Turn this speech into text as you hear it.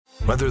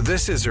Whether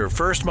this is her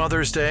first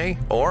Mother's Day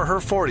or her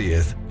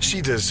 40th, she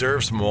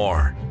deserves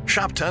more.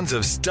 Shop tons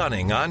of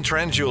stunning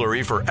on-trend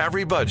jewelry for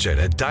every budget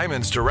at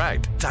Diamonds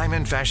Direct.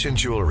 Diamond fashion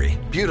jewelry,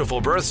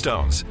 beautiful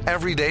birthstones,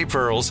 everyday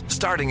pearls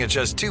starting at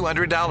just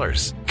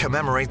 $200.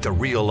 Commemorate the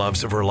real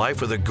loves of her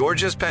life with a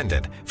gorgeous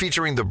pendant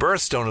featuring the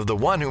birthstone of the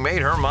one who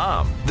made her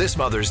mom. This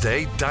Mother's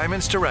Day,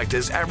 Diamonds Direct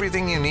is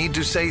everything you need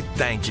to say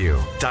thank you.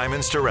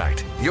 Diamonds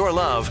Direct. Your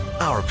love,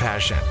 our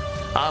passion.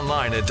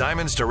 Online at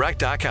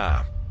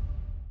diamondsdirect.com.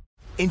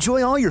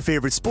 Enjoy all your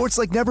favorite sports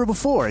like never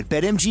before at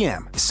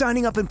BetMGM.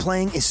 Signing up and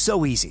playing is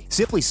so easy.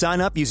 Simply sign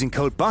up using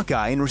code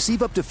Buckeye and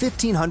receive up to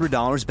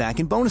 $1,500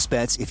 back in bonus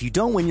bets if you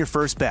don't win your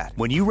first bet.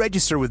 When you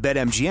register with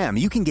BetMGM,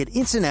 you can get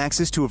instant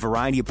access to a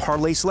variety of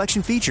parlay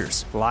selection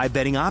features, live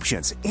betting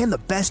options, and the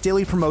best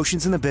daily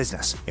promotions in the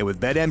business. And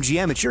with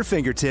BetMGM at your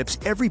fingertips,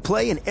 every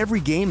play and every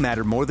game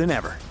matter more than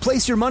ever.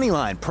 Place your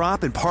moneyline,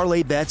 prop, and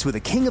parlay bets with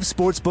the king of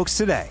sportsbooks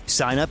today.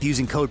 Sign up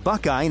using code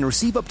Buckeye and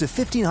receive up to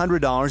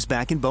 $1,500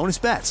 back in bonus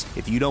bets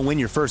if you don't win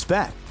your first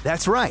bet.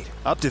 That's right,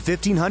 up to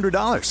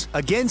 $1,500.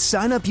 Again,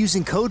 sign up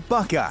using code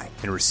Buckeye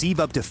and receive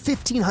up to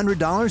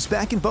 $1,500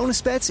 back in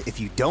bonus bets if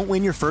you don't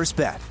win your first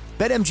bet.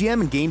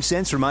 BetMGM and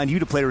GameSense remind you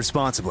to play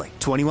responsibly.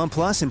 21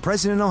 plus and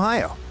present in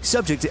Ohio.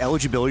 Subject to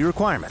eligibility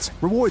requirements.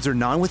 Rewards are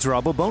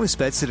non-withdrawable bonus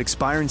bets that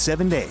expire in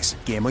 7 days.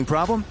 Gambling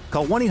problem?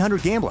 Call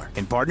 1-800-GAMBLER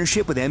in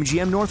partnership with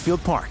MGM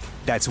Northfield Park.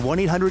 That's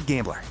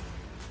 1-800-GAMBLER.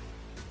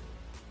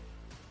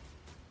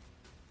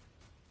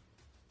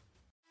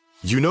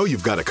 You know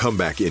you've got a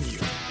comeback in you.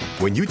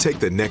 When you take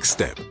the next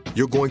step,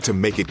 you're going to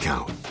make it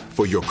count.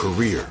 For your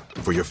career,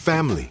 for your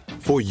family,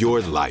 for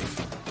your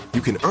life. You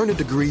can earn a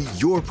degree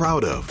you're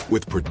proud of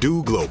with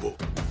Purdue Global.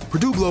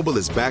 Purdue Global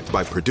is backed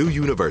by Purdue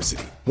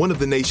University, one of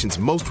the nation's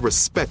most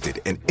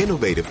respected and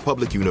innovative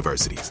public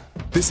universities.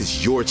 This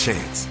is your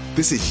chance.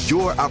 This is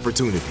your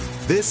opportunity.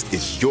 This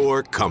is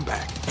your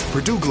comeback.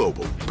 Purdue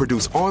Global,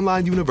 Purdue's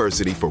online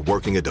university for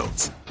working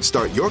adults.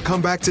 Start your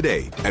comeback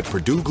today at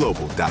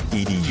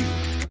purdueglobal.edu.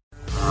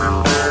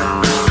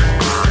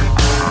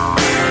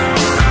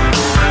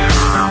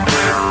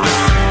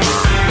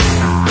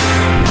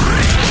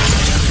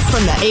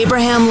 From the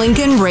Abraham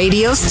Lincoln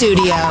Radio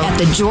Studio at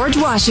the George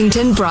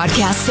Washington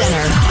Broadcast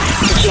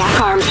Center,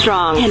 Jack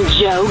Armstrong and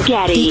Joe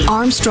Getty. The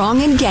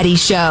Armstrong and Getty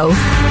Show.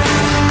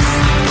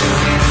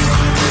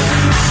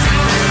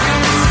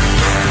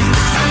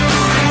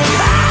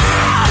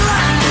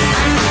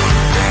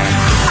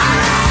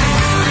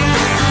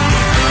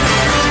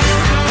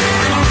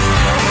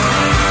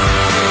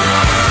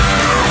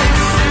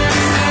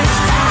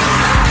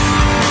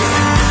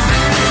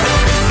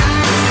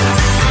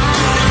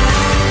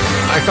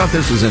 I thought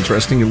this was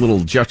interesting, a little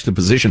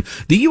juxtaposition.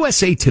 The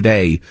USA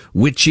Today,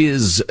 which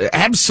is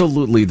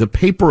absolutely the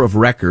paper of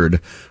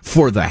record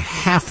for the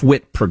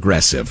half-wit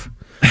progressive.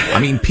 I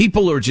mean,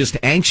 people are just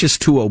anxious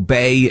to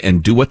obey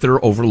and do what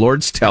their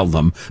overlords tell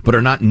them, but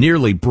are not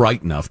nearly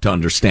bright enough to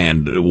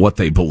understand what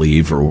they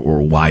believe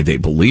or why they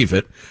believe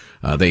it.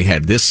 They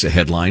had this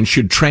headline: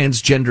 should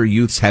transgender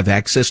youths have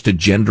access to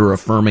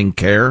gender-affirming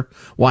care?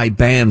 Why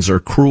bans are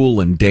cruel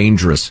and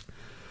dangerous,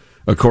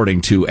 according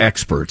to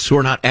experts who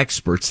are not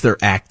experts, they're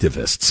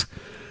activists.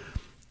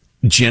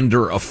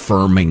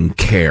 Gender-affirming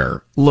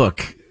care.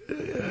 Look,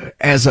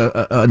 as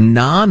a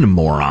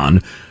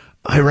non-moron,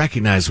 I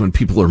recognize when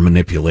people are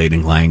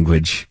manipulating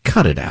language.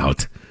 Cut it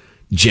out.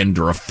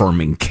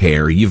 Gender-affirming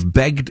care. You've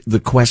begged the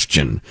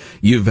question.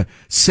 You've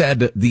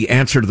said the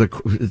answer to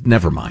the...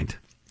 Never mind.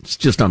 It's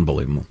just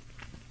unbelievable.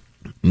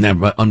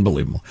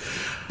 Unbelievable.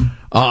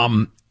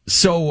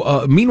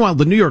 So, meanwhile,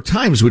 the New York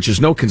Times, which is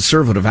no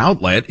conservative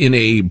outlet, in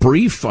a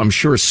brief, I'm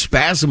sure,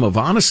 spasm of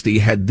honesty,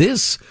 had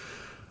this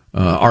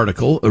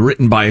article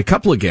written by a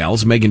couple of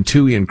gals, Megan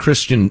Twohey and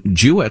Christian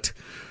Jewett.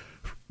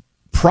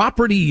 I'm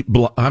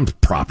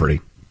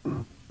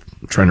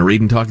trying to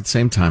read and talk at the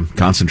same time.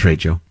 Concentrate,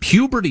 Joe.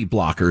 Puberty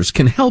blockers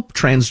can help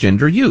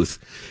transgender youth.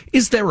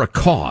 Is there a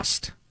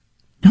cost?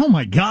 Oh,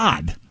 my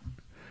God.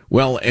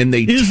 Well, and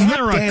they Is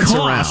there a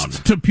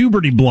cost to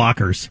puberty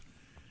blockers?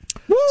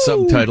 Woo!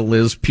 Subtitle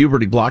is,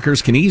 puberty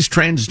blockers can ease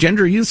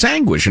transgender youth's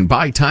anguish and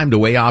buy time to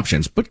weigh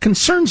options, but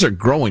concerns are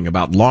growing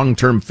about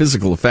long-term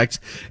physical effects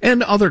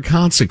and other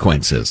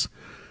consequences.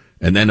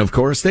 And then, of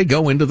course, they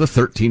go into the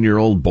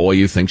 13-year-old boy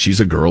who thinks she's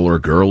a girl or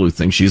a girl who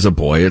thinks she's a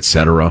boy,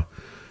 etc.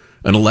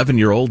 An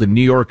 11-year-old in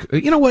New York.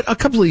 You know what? A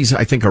couple of these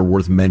I think are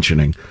worth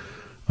mentioning.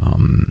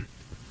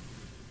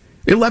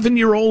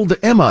 11-year-old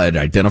Emma had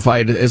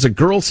identified as a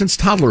girl since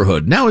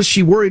toddlerhood. Now, is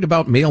she worried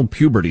about male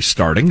puberty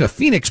starting? A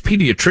Phoenix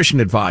pediatrician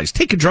advised,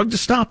 take a drug to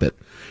stop it.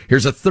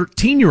 Here's a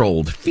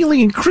 13-year-old feeling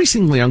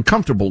increasingly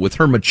uncomfortable with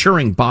her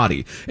maturing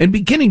body and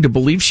beginning to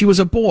believe she was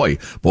a boy.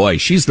 Boy,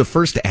 she's the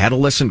first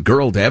adolescent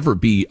girl to ever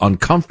be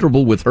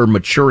uncomfortable with her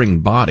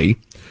maturing body.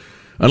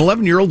 An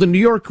 11-year-old in New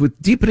York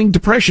with deepening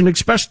depression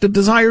expressed a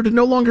desire to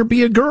no longer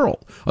be a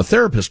girl. A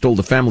therapist told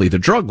the family the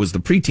drug was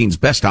the preteen's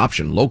best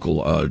option.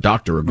 Local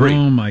doctor agreed.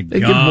 Oh, my God. They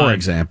give more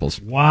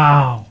examples.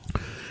 Wow.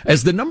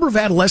 As the number of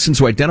adolescents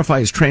who identify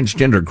as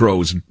transgender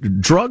grows,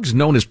 drugs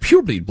known as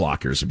puberty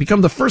blockers have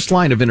become the first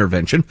line of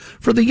intervention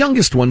for the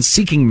youngest ones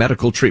seeking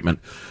medical treatment.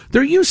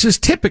 Their use is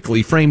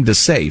typically framed as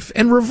safe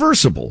and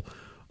reversible,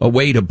 a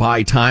way to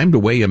buy time to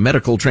weigh a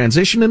medical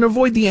transition and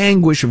avoid the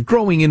anguish of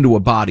growing into a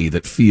body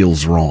that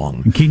feels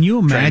wrong. Can you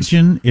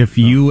imagine if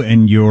you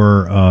and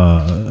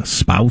your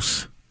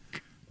spouse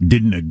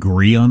didn't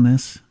agree on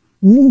this?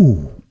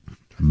 Ooh.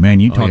 Man,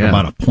 you talk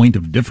about a point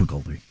of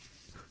difficulty.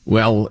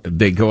 Well,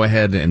 they go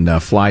ahead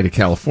and fly to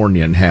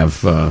California and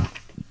have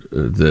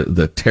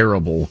the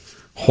terrible,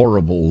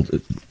 horrible,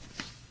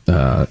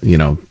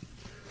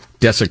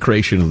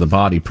 desecration of the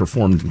body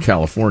performed in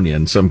California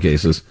in some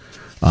cases.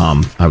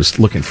 I was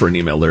looking for an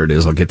email. There it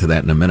is. I'll get to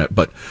that in a minute.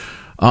 But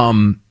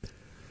again,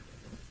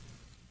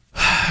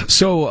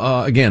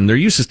 their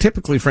use is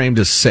typically framed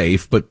as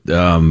safe, but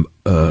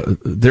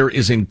there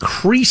is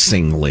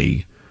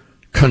increasingly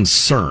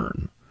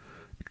concern.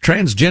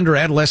 Transgender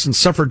adolescents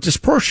suffer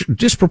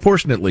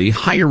disproportionately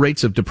higher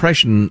rates of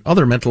depression and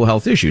other mental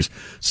health issues.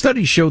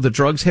 Studies show that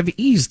drugs have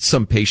eased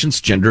some patients'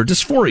 gender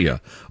dysphoria,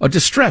 a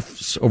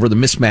distress over the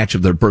mismatch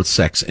of their birth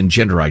sex and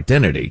gender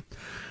identity.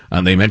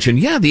 And they mentioned,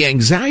 the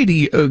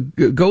anxiety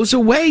goes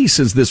away,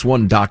 says this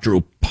one doctor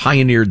who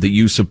pioneered the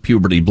use of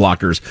puberty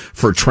blockers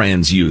for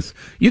trans youth.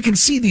 You can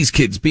see these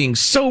kids being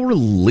so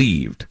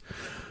relieved.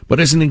 But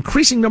as an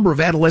increasing number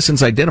of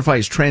adolescents identify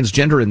as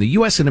transgender in the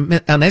U.S.,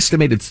 an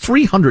estimated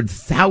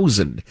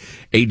 300,000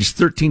 aged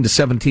 13 to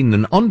 17,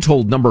 an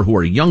untold number who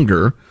are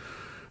younger,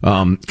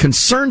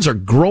 concerns are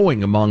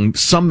growing among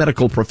some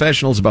medical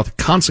professionals about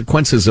the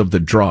consequences of the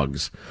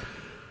drugs.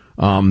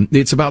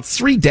 It's about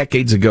 3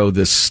 decades ago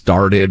this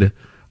started,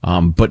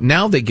 but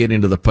now they get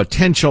into the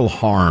potential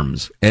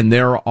harms, and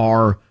there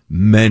are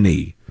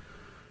many.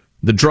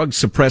 The drugs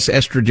suppress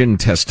estrogen and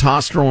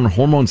testosterone,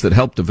 hormones that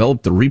help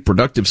develop the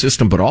reproductive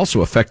system, but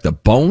also affect the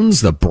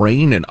bones, the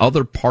brain, and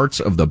other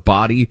parts of the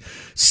body.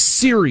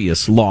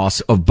 Serious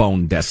loss of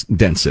bone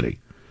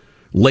density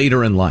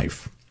later in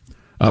life,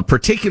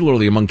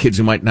 particularly among kids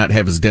who might not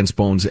have as dense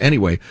bones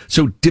anyway.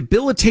 So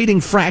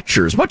debilitating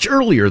fractures much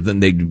earlier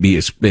than they'd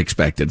be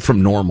expected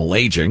from normal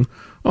aging.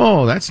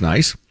 Oh, that's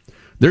nice.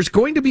 There's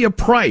going to be a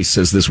price,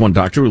 says this one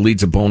doctor who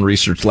leads a bone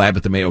research lab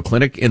at the Mayo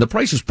Clinic, and the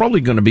price is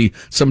probably going to be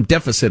some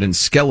deficit in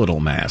skeletal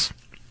mass.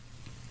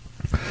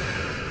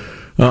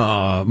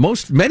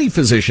 Many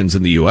physicians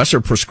in the U.S.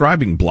 are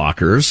prescribing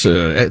blockers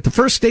at the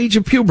first stage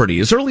of puberty,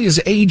 as early as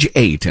age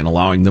 8, and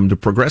allowing them to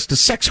progress to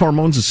sex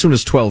hormones as soon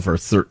as 12 or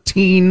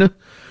 13.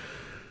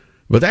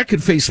 But that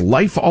could face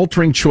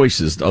life-altering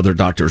choices, other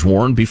doctors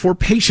warn, before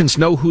patients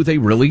know who they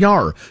really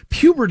are.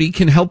 Puberty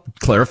can help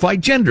clarify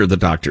gender, the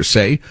doctors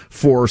say,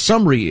 for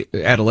some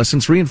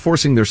adolescents,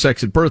 reinforcing their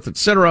sex at birth,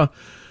 etc.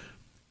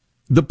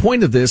 The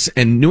point of this,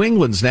 and New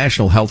England's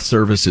National Health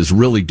Service is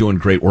really doing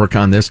great work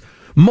on this,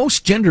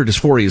 most gender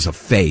dysphoria is a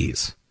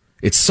phase.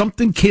 It's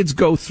something kids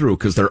go through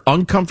because they're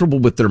uncomfortable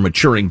with their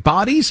maturing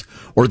bodies,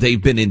 or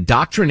they've been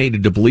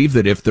indoctrinated to believe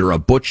that if they're a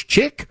butch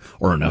chick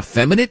or an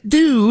effeminate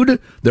dude,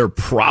 they're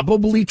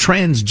probably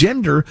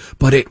transgender,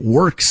 but it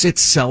works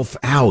itself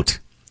out.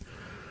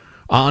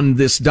 On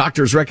this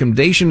doctor's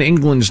recommendation,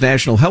 England's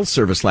National Health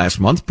Service last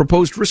month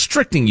proposed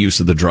restricting use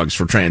of the drugs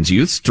for trans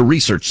youths to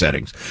research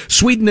settings.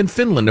 Sweden and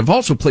Finland have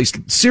also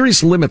placed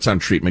serious limits on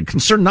treatment,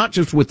 concerned not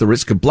just with the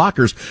risk of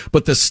blockers,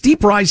 but the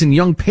steep rise in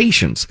young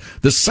patients,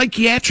 the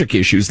psychiatric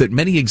issues that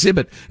many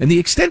exhibit, and the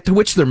extent to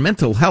which their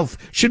mental health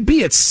should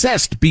be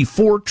assessed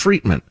before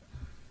treatment.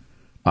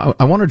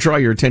 I want to draw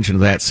your attention to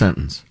that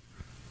sentence.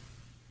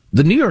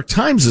 The New York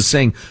Times is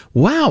saying,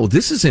 wow,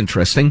 this is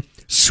interesting.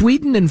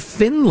 Sweden and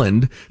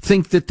Finland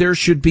think that there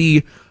should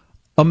be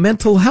a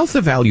mental health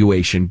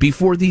evaluation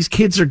before these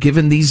kids are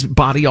given these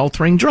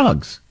body-altering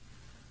drugs.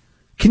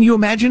 Can you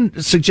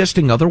imagine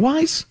suggesting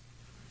otherwise?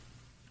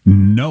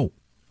 No.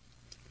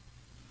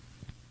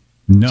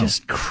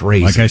 Just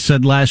crazy. Like I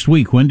said last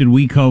week, when did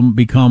we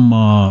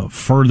become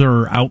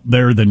further out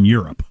there than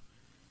Europe?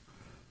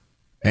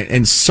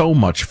 And so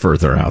much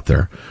further out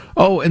there.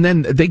 Oh, and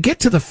then they get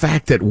to the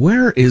fact that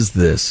where is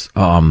this?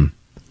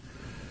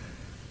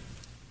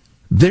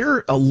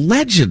 There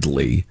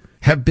allegedly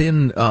have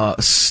been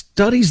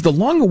studies, the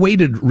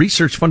long-awaited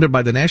research funded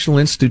by the National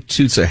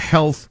Institutes of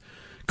Health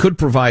could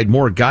provide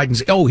more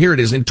guidance. Oh, here it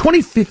is. In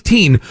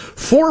 2015,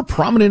 4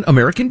 prominent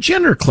American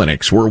gender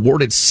clinics were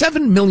awarded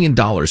 $7 million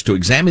to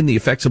examine the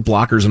effects of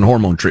blockers and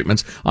hormone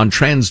treatments on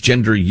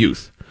transgender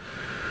youth.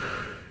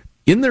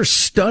 In their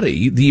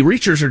study, the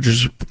researcher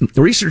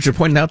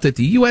pointed out that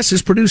the U.S.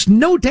 has produced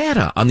no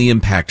data on the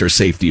impact or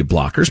safety of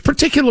blockers,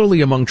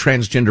 particularly among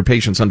transgender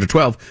patients under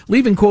 12,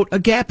 leaving, quote, a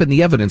gap in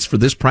the evidence for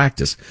this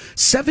practice.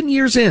 7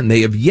 years in,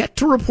 they have yet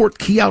to report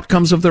key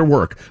outcomes of their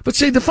work, but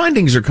say the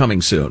findings are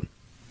coming soon.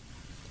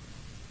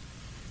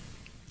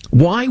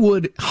 Why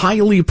would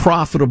highly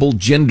profitable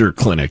gender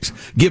clinics,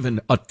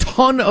 given a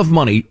ton of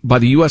money by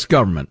the U.S.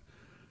 government,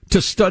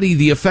 to study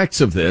the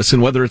effects of this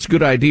and whether it's a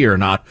good idea or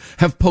not,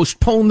 have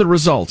postponed the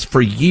results for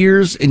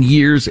years and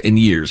years and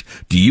years?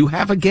 Do you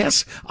have a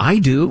guess? I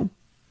do.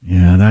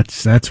 Yeah,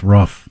 that's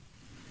rough.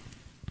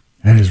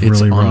 That is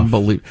really rough.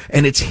 Unbelievable.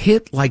 And it's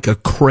hit like a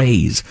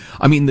craze.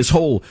 I mean, this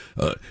whole,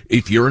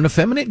 if you're an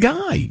effeminate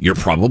guy, you're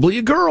probably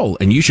a girl,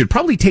 and you should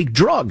probably take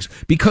drugs,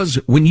 because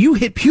when you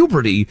hit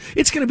puberty,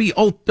 it's going to be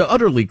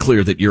utterly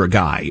clear that you're a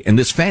guy, and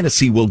this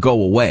fantasy will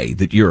go away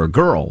that you're a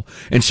girl.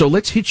 And so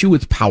let's hit you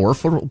with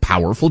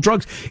powerful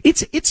drugs.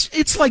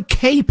 It's like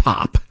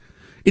K-pop.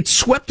 It's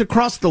swept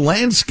across the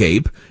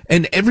landscape,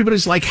 and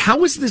everybody's like,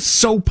 how is this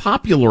so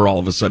popular all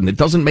of a sudden? It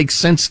doesn't make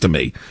sense to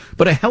me,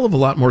 but a hell of a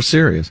lot more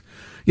serious.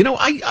 You know,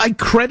 I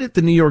credit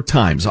the New York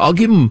Times. I'll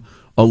give them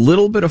a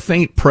little bit of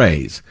faint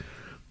praise.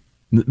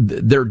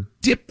 They're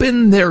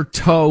dipping their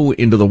toe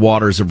into the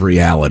waters of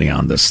reality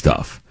on this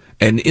stuff.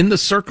 And in the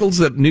circles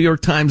that New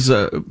York Times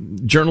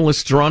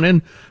journalists run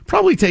in,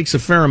 probably takes a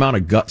fair amount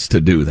of guts to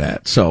do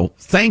that. So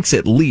thanks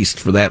at least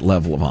for that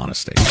level of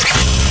honesty.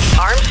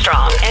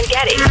 Armstrong and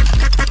Getty.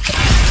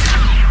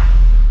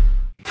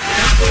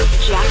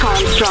 Jack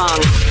Armstrong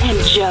and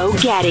Joe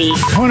Getty.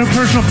 Point of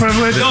personal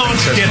privilege.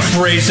 Don't get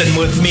brazen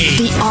with me.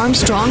 The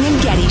Armstrong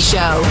and Getty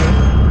Show.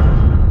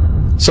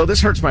 So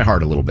this hurts my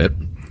heart a little bit,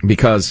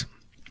 because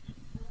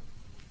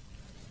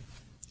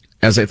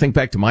as I think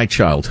back to my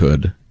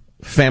childhood,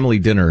 family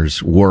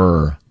dinners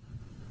were,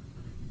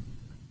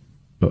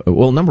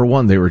 well, number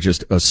one, they were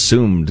just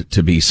assumed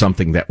to be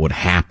something that would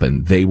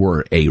happen. They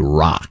were a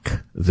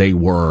rock. They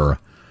were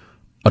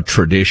a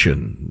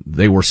tradition.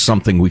 They were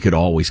something we could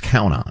always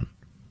count on.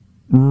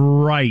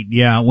 Right,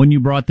 yeah. When you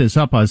brought this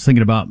up, I was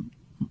thinking about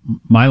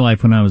my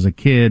life when I was a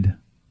kid.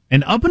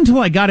 And up until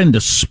I got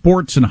into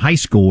sports in high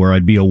school, where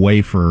I'd be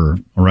away for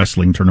a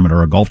wrestling tournament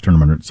or a golf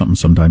tournament or something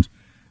sometimes,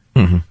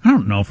 I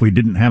don't know if we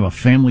didn't have a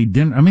family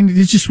dinner. I mean,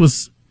 it just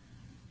was,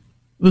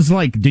 it was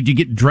like, did you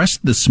get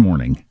dressed this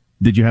morning?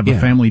 Did you have a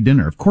family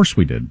dinner? Of course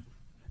we did.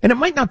 And it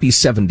might not be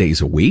 7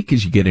 days a week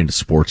as you get into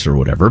sports or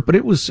whatever, but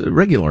it was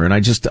regular. And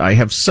I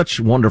have such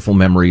wonderful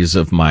memories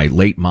of my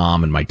late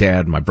mom and my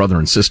dad and my brother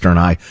and sister and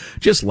I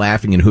just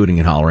laughing and hooting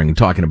and hollering and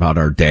talking about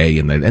our day.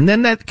 And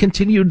then that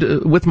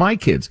continued with my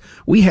kids.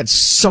 We had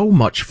so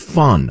much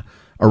fun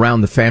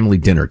around the family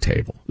dinner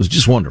table. It was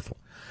just wonderful.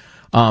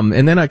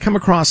 And then I come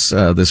across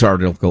this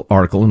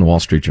article in the Wall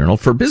Street Journal.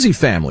 For busy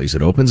families,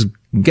 it opens,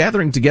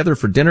 gathering together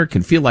for dinner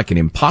can feel like an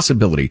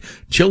impossibility.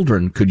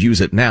 Children could use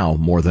it now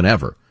more than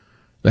ever.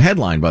 The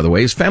headline, by the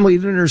way, is family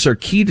dinners are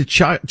key to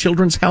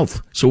children's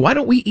health. So why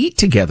don't we eat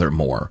together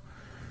more?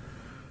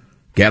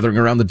 Gathering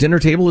around the dinner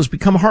table has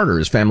become harder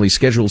as family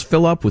schedules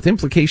fill up, with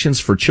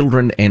implications for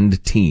children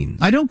and teens.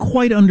 I don't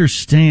quite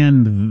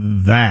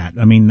understand that.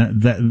 I mean,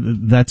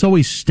 that's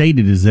always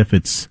stated as if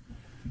it's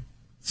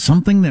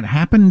something that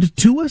happened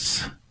to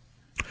us.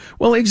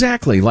 Well,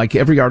 exactly. Like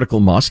every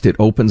article must, it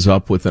opens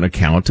up with an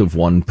account of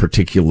one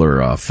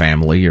particular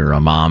family, or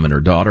a mom and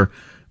her daughter.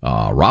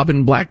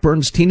 Robin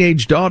Blackburn's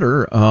teenage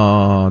daughter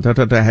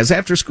has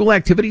after-school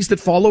activities that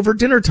fall over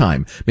dinner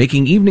time,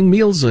 making evening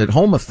meals at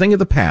home a thing of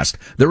the past.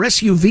 Their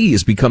SUV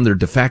has become their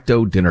de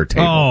facto dinner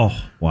table.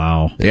 Oh,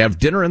 wow. They have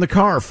dinner in the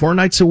car 4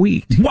 nights a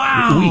week.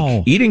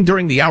 Wow. Eating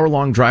during the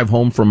hour-long drive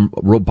home from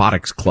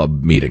robotics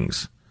club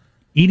meetings.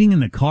 Eating in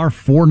the car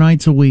 4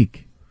 nights a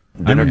week.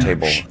 Dinner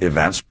table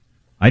events.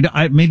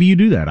 I maybe you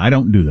do that. I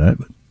don't do that.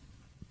 But.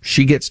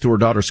 She gets to her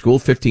daughter's school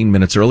 15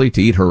 minutes early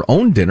to eat her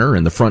own dinner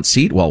in the front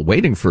seat while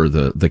waiting for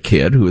the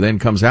kid, who then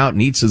comes out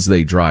and eats as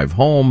they drive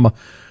home.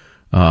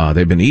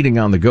 They've been eating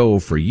on the go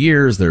for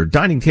years. Their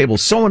dining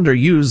table's so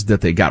underused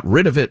that they got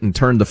rid of it and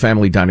turned the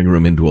family dining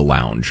room into a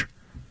lounge.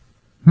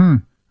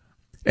 And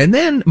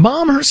then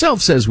Mom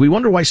herself says, we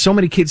wonder why so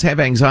many kids have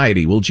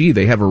anxiety. Well, gee,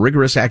 they have a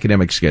rigorous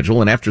academic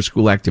schedule and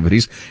after-school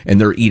activities, and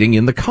they're eating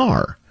in the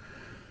car.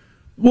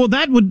 Well,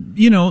 that would,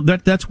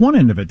 that's one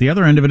end of it. The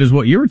other end of it is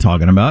what you were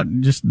talking about,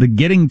 just the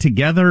getting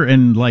together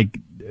and, like,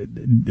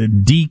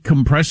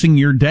 decompressing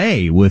your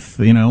day with,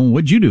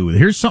 what'd you do?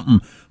 Here's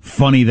something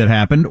funny that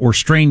happened, or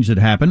strange that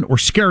happened, or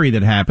scary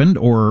that happened,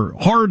 or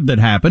hard that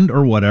happened,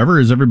 or whatever,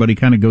 as everybody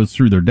kind of goes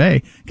through their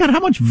day. God, how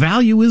much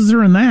value is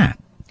there in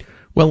that?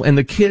 Well, and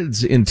the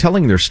kids, in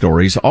telling their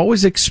stories,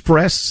 always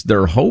express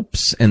their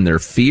hopes and their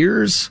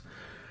fears,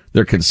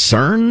 their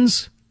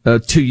concerns,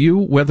 to you,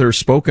 whether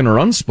spoken or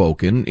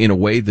unspoken, in a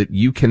way that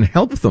you can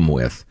help them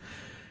with.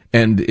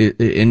 And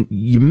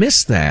you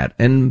miss that.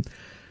 And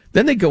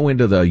then they go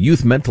into the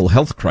youth mental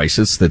health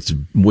crisis that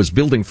was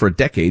building for a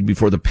decade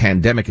before the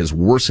pandemic has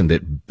worsened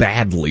it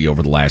badly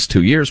over the last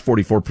 2 years.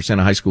 44%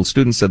 of high school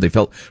students said they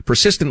felt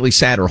persistently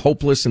sad or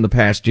hopeless in the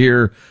past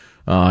year.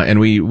 And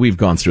we've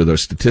gone through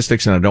those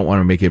statistics, and I don't want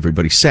to make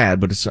everybody sad,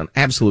 but it's an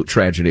absolute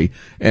tragedy.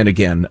 And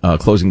again,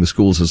 closing the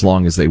schools as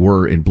long as they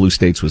were in blue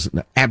states was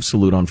an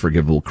absolute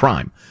unforgivable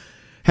crime.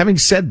 Having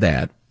said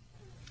that,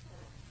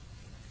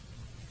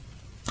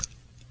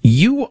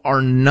 you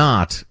are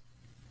not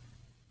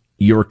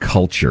your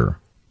culture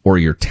or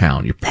your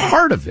town. You're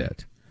part of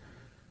it.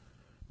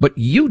 But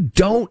you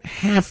don't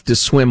have to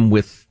swim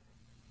with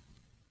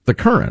the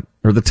current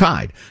or the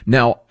tide.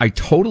 Now, I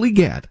totally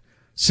get,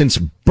 since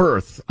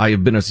birth, I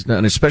have been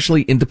an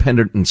especially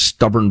independent and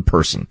stubborn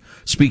person.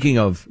 Speaking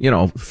of,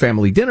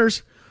 family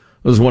dinners,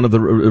 It was one of the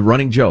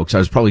running jokes. I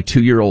was probably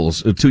 2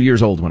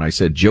 years old when I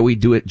said, Joey,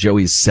 do it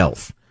Joey's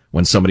self,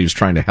 when somebody was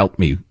trying to help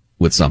me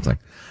with something.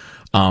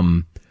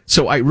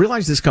 So I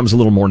realize this comes a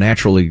little more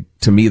naturally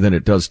to me than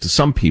it does to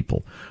some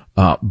people.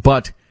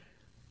 But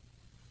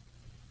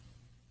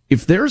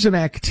if there's an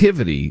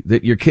activity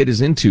that your kid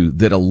is into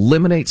that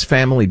eliminates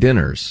family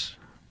dinners,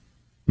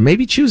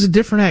 maybe choose a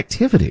different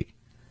activity.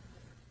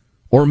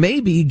 Or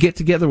maybe get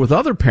together with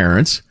other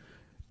parents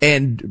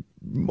and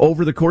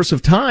over the course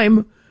of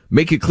time,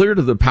 make it clear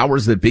to the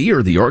powers that be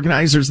or the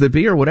organizers that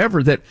be or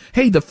whatever that,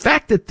 hey, the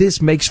fact that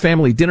this makes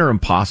family dinner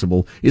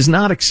impossible is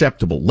not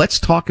acceptable. Let's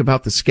talk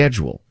about the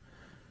schedule.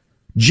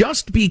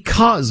 Just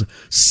because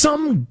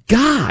some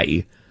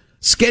guy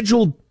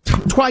scheduled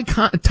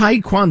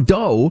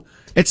taekwondo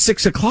at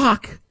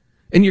 6:00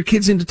 and your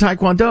kid's into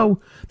taekwondo,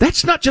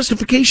 that's not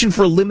justification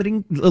for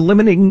eliminating,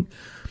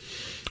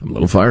 I'm a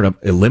little fired up,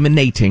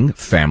 eliminating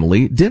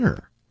family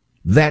dinner.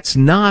 That's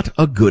not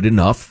a good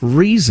enough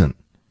reason.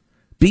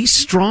 Be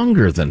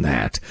stronger than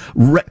that.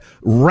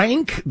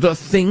 Rank the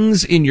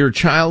things in your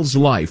child's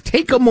life.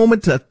 Take a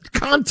moment to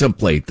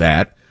contemplate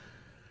that,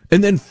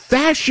 and then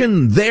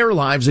fashion their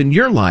lives and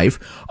your life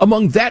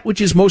among that which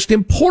is most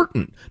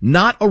important,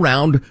 not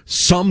around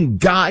some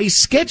guy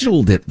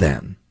scheduled it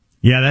then.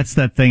 Yeah, that's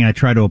that thing I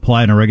try to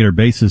apply on a regular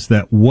basis,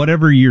 that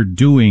whatever you're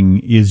doing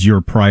is your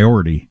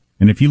priority.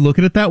 And if you look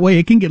at it that way,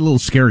 it can get a little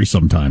scary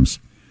sometimes.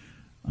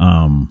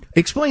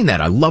 Explain that.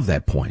 I love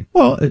that point.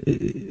 Well,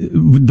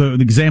 the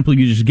example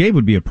you just gave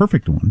would be a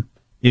perfect one.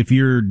 If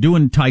you're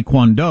doing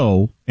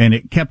taekwondo and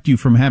it kept you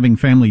from having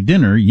family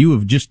dinner, you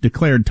have just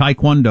declared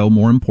taekwondo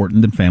more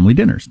important than family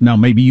dinners. Now,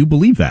 maybe you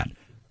believe that.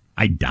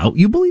 I doubt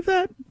you believe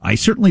that. I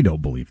certainly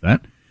don't believe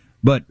that.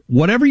 But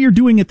whatever you're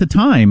doing at the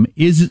time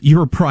is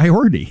your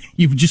priority.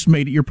 You've just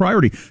made it your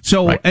priority.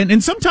 So, right.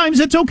 and sometimes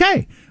it's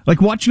okay.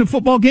 Like watching a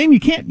football game, you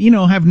can't,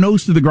 have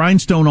nose to the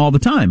grindstone all the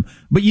time.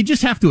 But you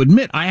just have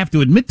to I have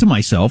to admit to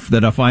myself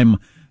that if I'm,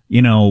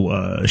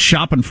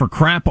 shopping for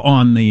crap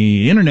on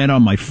the internet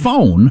on my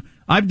phone,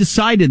 I've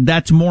decided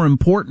that's more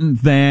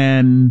important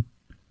than,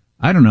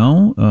 I don't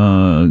know,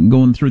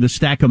 going through the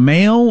stack of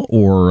mail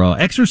or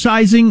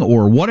exercising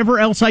or whatever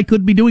else I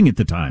could be doing at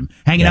the time.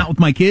 Hanging out with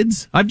my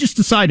kids. I've just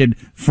decided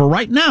for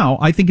right now,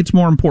 I think it's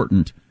more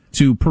important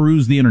to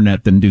peruse the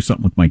internet than do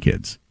something with my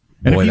kids.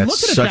 And boy, if you that's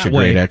look at it such that a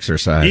great way,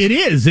 exercise. It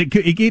is.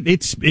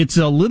 It's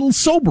a little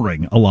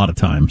sobering a lot of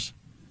times.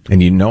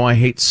 And I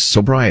hate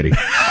sobriety.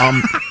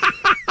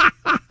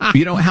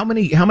 How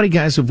many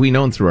guys have we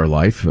known through our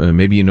life?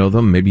 Maybe you know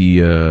them, maybe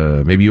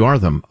you are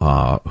them,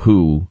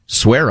 who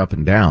swear up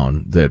and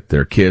down that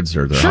their kids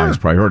are their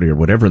highest priority or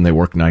whatever, and they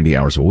work 90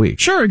 hours a week.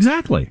 Sure,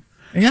 exactly.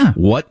 Yeah.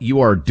 What you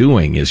are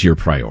doing is your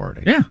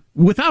priority. Yeah,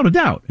 without a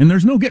doubt. And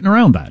there's no getting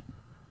around that.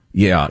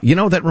 Yeah.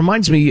 That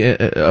reminds me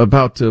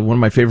about one of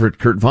my favorite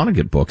Kurt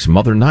Vonnegut books,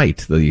 Mother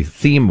Night, the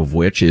theme of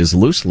which is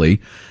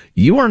loosely,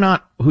 you are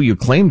not who you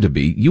claim to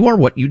be. You are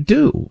what you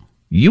do.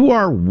 You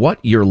are what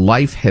your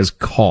life has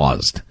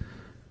caused.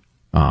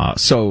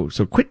 So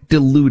quit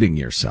deluding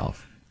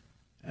yourself.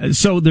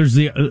 So there's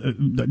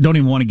don't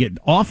even want to get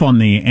off on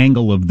the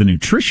angle of the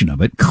nutrition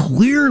of it.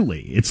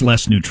 Clearly, it's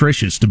less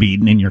nutritious to be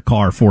eating in your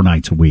car 4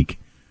 nights a week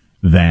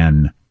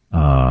than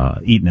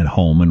eating at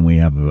home, and we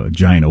have a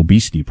giant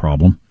obesity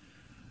problem.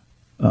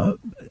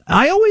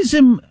 I always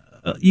am.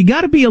 You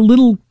got to be a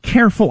little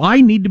careful.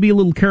 I need to be a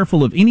little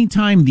careful of any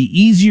time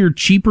the easier,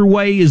 cheaper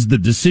way is the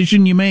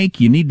decision you make.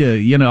 You need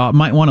to,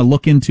 might want to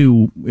look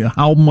into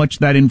how much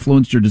that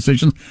influenced your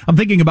decisions. I'm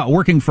thinking about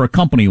working for a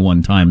company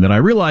one time that I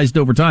realized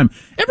over time,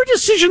 every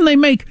decision they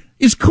make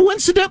is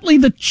coincidentally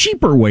the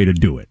cheaper way to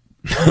do it.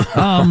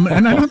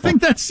 And I don't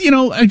think that's,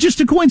 just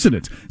a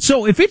coincidence.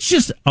 So if it's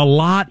just a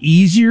lot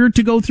easier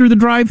to go through the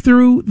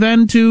drive-through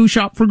than to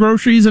shop for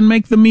groceries and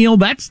make the meal,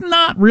 that's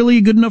not really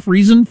a good enough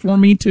reason for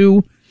me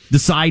to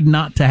decide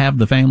not to have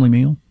the family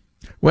meal.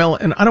 Well,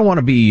 and I don't want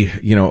to be,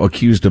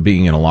 accused of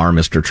being an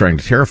alarmist or trying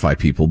to terrify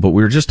people, but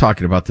we were just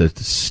talking about the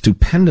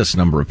stupendous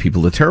number of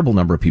people, the terrible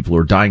number of people who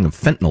are dying of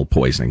fentanyl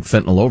poisoning,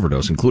 fentanyl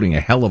overdose, including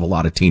a hell of a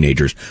lot of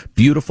teenagers,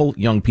 beautiful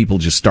young people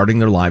just starting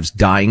their lives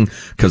dying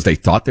because they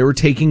thought they were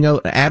taking an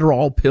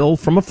Adderall pill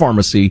from a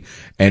pharmacy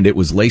and it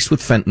was laced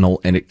with fentanyl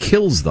and it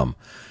kills them.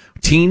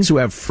 Teens who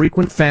have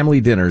frequent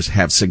family dinners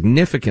have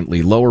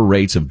significantly lower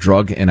rates of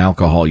drug and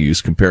alcohol use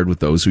compared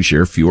with those who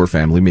share fewer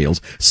family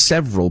meals.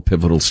 Several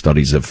pivotal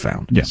studies have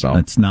found. Yeah, so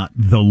that's not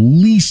the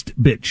least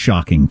bit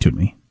shocking to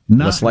me.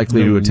 Not less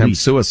likely to attempt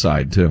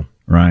suicide too.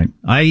 Right.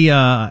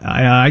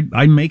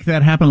 I make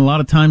that happen a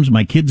lot of times.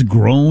 My kids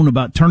groan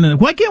about turning.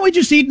 Why can't we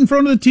just eat in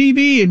front of the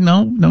TV? And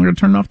no, we're going to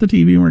turn off the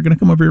TV and we're going to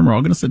come over here and we're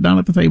all going to sit down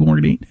at the table and we're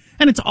going to eat.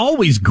 And it's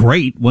always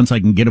great once I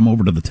can get them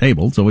over to the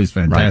table. It's always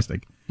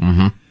fantastic. Right.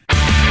 Mm-hmm.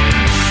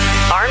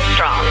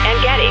 Armstrong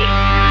and Getty.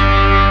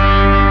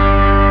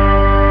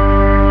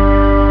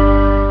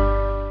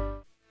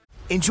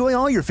 Enjoy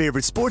all your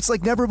favorite sports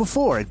like never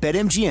before at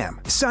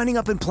BetMGM. Signing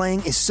up and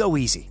playing is so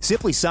easy.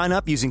 Simply sign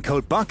up using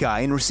code Buckeye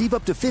and receive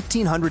up to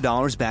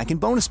 $1,500 back in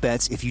bonus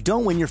bets if you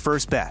don't win your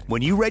first bet.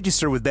 When you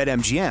register with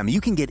BetMGM,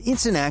 you can get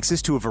instant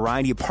access to a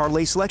variety of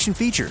parlay selection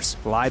features,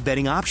 live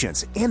betting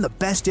options, and the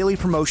best daily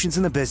promotions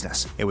in the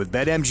business. And with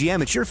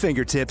BetMGM at your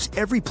fingertips,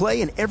 every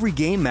play and every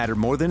game matter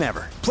more than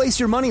ever. Place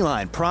your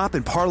moneyline, prop,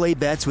 and parlay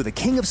bets with the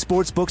king of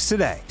sportsbooks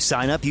today.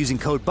 Sign up using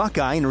code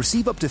Buckeye and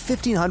receive up to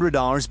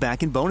 $1,500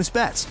 back in bonus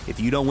bets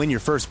if you don't win your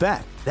first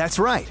bet. That's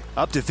right,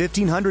 up to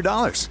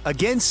 $1,500.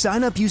 Again,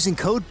 sign up using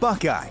code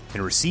Buckeye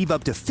and receive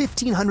up to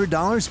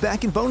 $1,500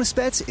 back in bonus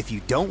bets if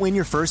you don't win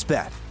your first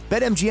bet.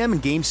 BetMGM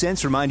and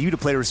GameSense remind you to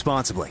play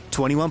responsibly.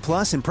 21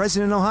 plus and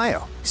present in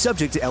Ohio.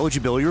 Subject to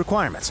eligibility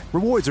requirements.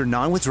 Rewards are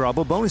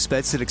non-withdrawable bonus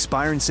bets that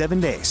expire in 7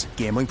 days.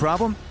 Gambling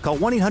problem? Call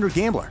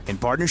 1-800-GAMBLER in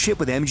partnership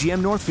with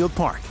MGM Northfield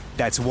Park.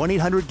 That's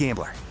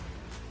 1-800-GAMBLER.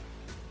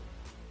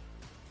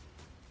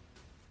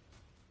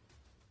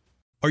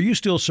 Are you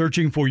still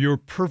searching for your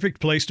perfect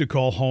place to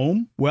call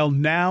home? Well,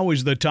 now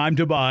is the time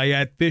to buy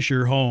at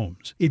Fisher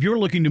Homes. If you're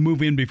looking to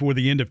move in before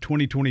the end of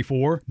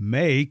 2024,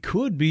 May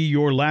could be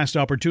your last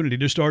opportunity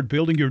to start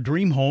building your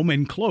dream home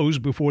and close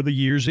before the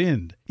year's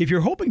end. If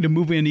you're hoping to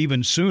move in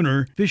even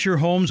sooner, Fisher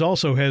Homes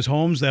also has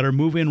homes that are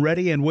move-in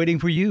ready and waiting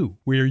for you,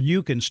 where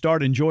you can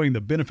start enjoying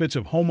the benefits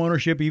of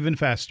homeownership even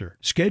faster.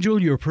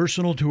 Schedule your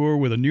personal tour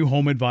with a new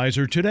home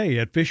advisor today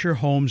at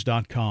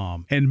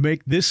FisherHomes.com and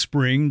make this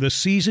spring the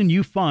season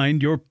you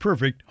find your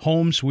perfect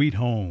home sweet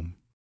home.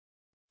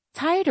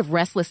 Tired of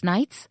restless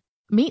nights?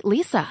 Meet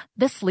Leesa,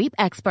 the sleep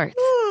experts.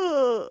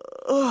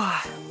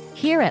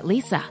 Here at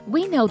Leesa,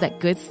 we know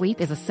that good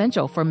sleep is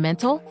essential for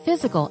mental,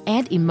 physical,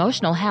 and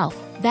emotional health.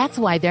 That's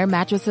why their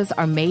mattresses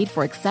are made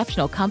for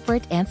exceptional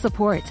comfort and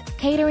support,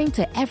 catering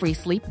to every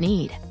sleep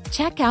need.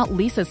 Check out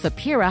Leesa's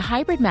Sapira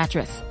Hybrid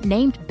Mattress,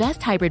 named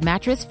Best Hybrid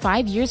Mattress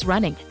 5 years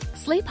running.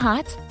 Sleep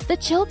hot? The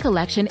Chill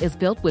Collection is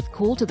built with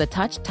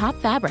cool-to-the-touch top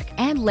fabric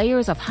and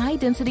layers of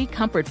high-density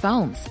comfort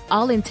foams,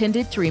 all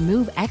intended to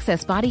remove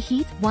excess body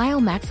heat while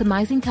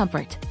maximizing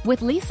comfort. With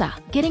Leesa,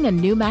 getting a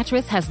new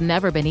mattress has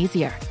never been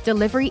easier.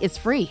 Delivery is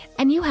free,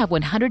 and you have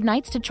 100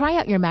 nights to try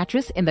out your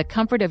mattress in the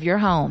comfort of your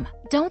home.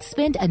 Don't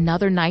spend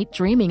another night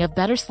dreaming of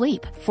better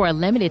sleep. For a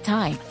limited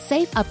time,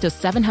 save up to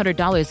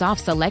 $700 off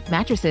select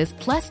mattresses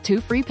plus 2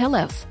 free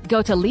pillows.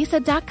 Go to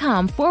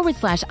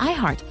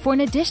leesa.com/iHeart for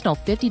an additional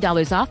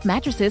 $50 off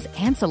mattresses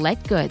and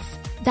select goods.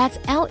 That's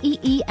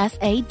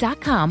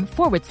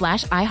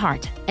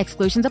LEESA.com/iHeart.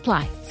 Exclusions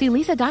apply. See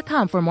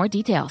leesa.com for more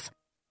details.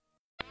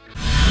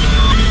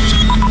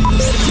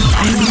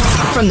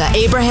 From the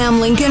Abraham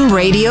Lincoln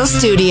Radio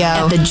Studio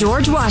at the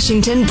George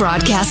Washington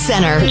Broadcast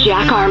Center,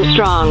 Jack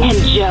Armstrong and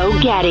Joe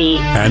Getty.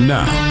 And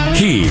now,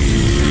 here's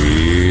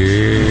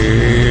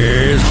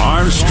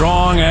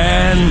Armstrong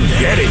and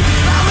Getty.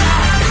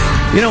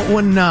 You know,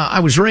 when I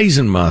was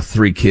raising my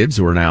 3 kids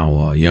who are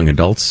now young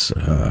adults,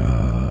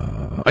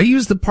 I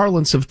used the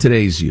parlance of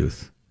today's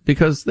youth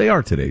because they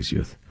are today's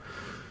youth.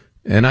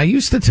 And I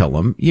used to tell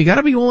them, you got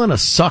to be willing to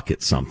suck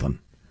at something.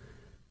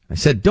 I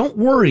said, don't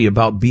worry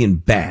about being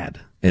bad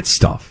at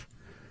stuff.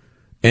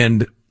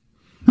 And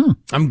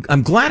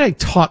I'm glad I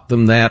taught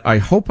them that. I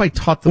hope I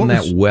taught them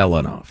that well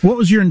enough. What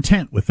was your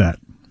intent with that?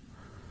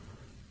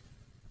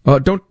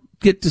 Don't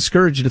get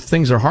discouraged if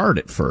things are hard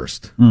at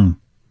first.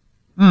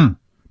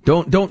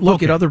 Don't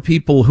look at other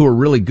people who are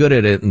really good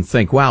at it and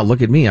think, wow,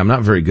 look at me. I'm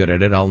not very good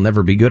at it. I'll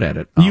never be good at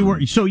it. You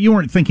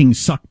weren't thinking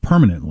suck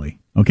permanently.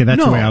 Okay,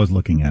 that's the way I was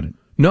looking at it.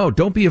 No,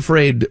 don't be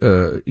afraid,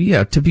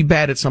 to be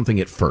bad at something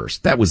at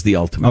first. That was the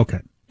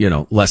ultimate,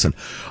 lesson.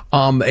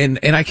 And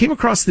I came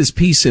across this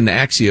piece in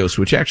Axios,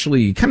 which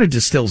actually kind of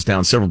distills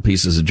down several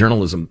pieces of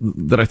journalism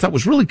that I thought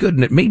was really good.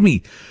 And it made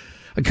me,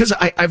 because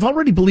I've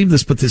already believed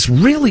this, but this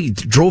really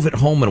drove it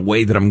home in a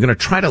way that I'm going to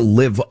try to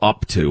live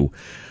up to.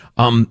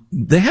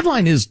 The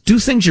headline is, do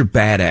things you're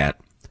bad at.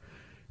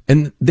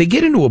 And they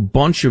get into a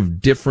bunch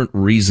of different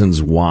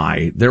reasons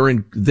why.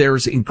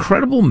 There's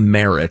incredible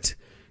merit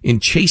in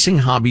chasing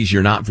hobbies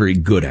you're not very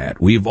good at.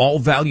 We all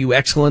value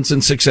excellence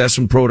and success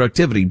and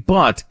productivity,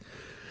 but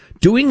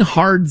doing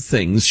hard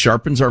things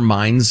sharpens our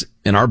minds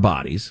and our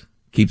bodies,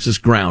 keeps us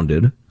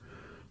grounded.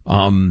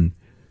 And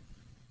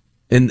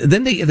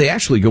then they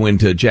actually go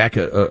into, Jack,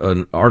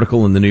 an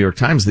article in the New York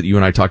Times that you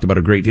and I talked about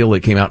a great deal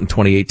that came out in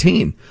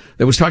 2018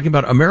 that was talking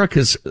about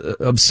America's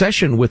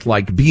obsession with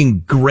like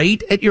being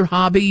great at your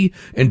hobby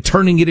and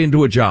turning it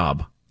into a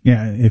job.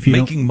 Yeah, if you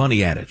making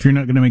money at it. If you're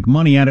not going to make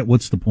money at it,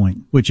 what's the point?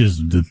 Which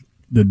is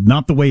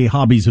not the way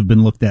hobbies have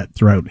been looked at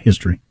throughout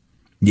history.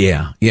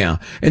 Yeah.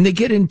 And they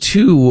get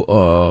into,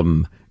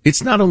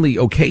 it's not only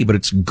okay, but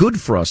it's good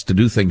for us to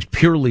do things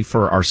purely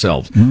for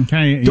ourselves.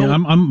 Okay,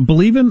 I'm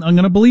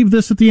going to believe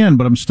this at the end,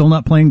 but I'm still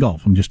not playing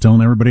golf. I'm just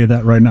telling everybody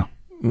that right now.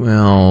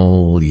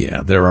 Well,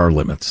 yeah, there are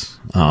limits.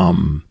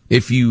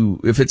 If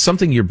it's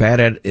something you're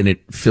bad at and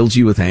it fills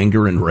you with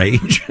anger and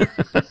rage.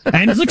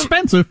 And it's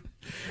expensive.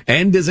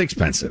 And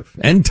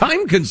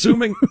time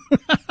consuming.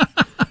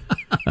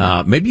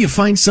 Maybe you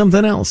find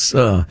something else.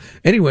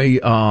 Anyway,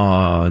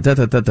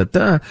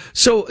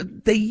 So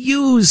they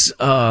use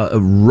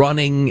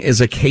running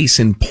as a case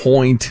in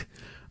point,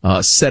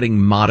 setting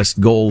modest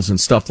goals and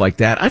stuff like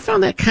that. I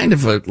found that kind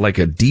of like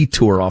a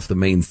detour off the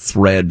main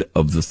thread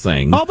of the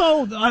thing.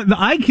 Although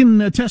I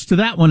can attest to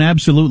that one,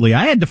 absolutely.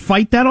 I had to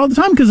fight that all the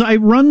time because I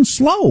run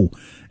slow.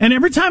 And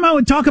every time I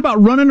would talk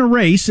about running a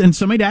race and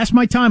somebody'd ask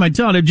my time, I'd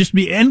tell it, it'd just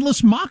be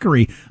endless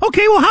mockery.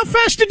 Okay, well, how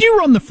fast did you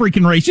run the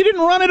freaking race? You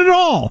didn't run it at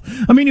all.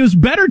 I mean, it was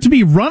better to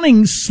be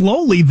running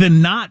slowly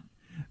than not.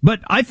 But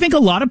I think a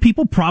lot of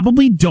people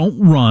probably don't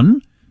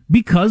run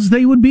because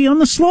they would be on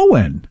the slow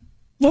end.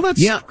 Well,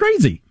 that's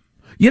crazy.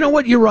 You know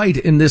what? You're right.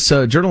 And this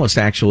journalist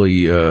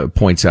actually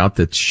points out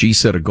that she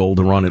set a goal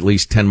to run at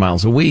least 10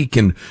 miles a week.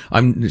 And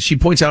she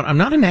points out, I'm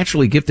not a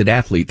naturally gifted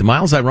athlete. The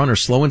miles I run are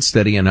slow and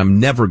steady, and I'm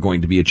never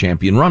going to be a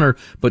champion runner.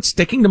 But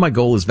sticking to my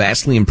goal has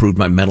vastly improved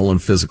my mental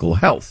and physical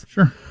health.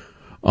 Sure.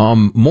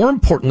 More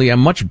importantly, I'm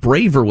much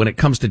braver when it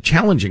comes to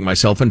challenging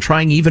myself and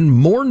trying even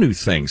more new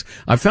things.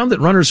 I've found that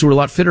runners who are a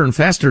lot fitter and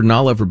faster than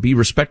I'll ever be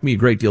respect me a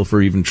great deal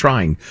for even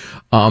trying.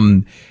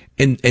 And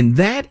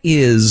that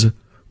is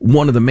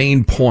one of the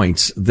main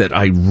points that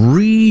I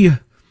rededicated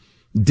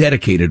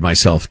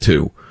myself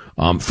to.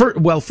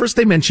 First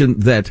they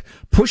mentioned that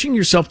pushing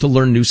yourself to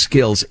learn new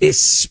skills,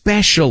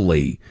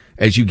 especially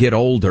as you get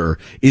older,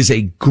 is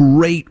a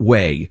great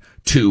way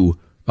to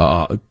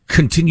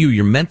continue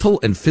your mental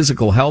and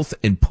physical health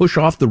and push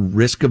off the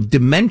risk of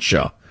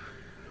dementia.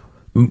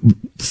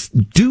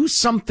 Do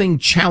something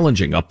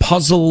challenging, a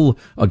puzzle,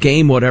 a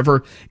game,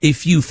 whatever.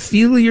 If you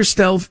feel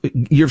yourself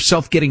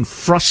getting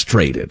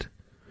frustrated,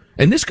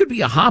 and this could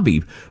be a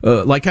hobby,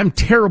 like I'm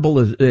terrible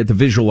at the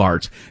visual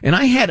arts. And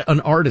I had an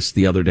artist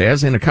the other day, I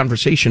was in a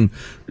conversation,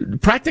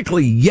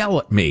 practically yell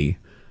at me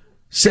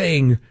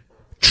saying,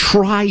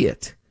 try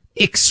it.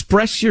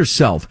 Express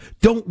yourself.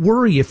 Don't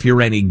worry if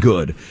you're any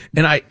good.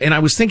 And I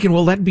was thinking,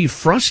 well, that'd be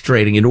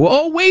frustrating. And,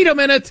 oh, wait a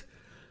minute.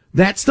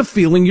 That's the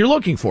feeling you're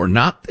looking for.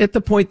 Not at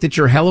the point that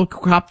you're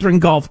helicoptering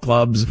golf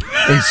clubs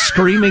and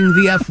screaming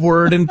the F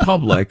word in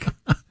public.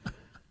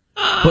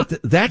 But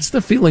that's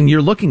the feeling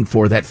you're looking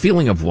for, that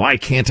feeling of, why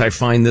can't I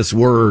find this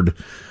word?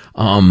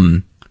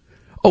 And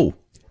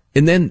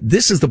then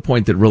this is the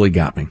point that really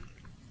got me.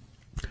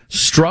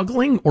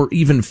 Struggling or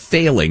even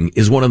failing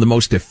is one of the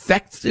most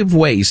effective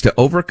ways to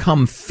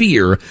overcome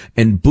fear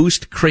and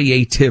boost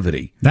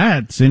creativity.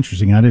 That's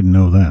interesting. I didn't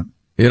know that.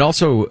 It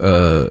also,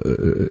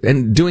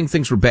 and doing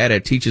things we're bad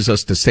at teaches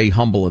us to stay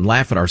humble and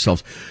laugh at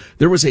ourselves.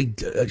 There was a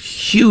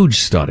huge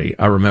study,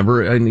 I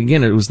remember, and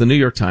again, it was the New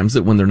York Times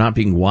that when they're not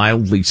being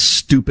wildly,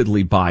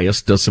 stupidly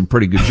biased, does some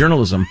pretty good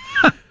journalism.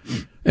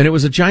 And it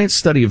was a giant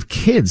study of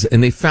kids,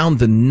 and they found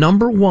the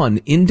number one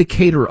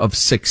indicator of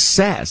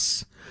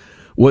success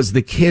was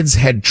the kids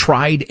had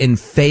tried and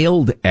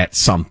failed at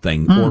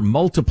something or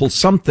multiple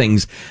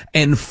somethings,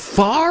 and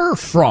far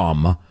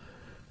from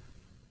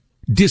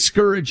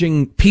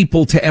discouraging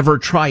people to ever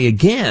try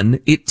again,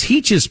 it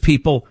teaches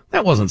people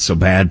that wasn't so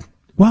bad.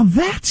 Well,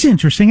 that's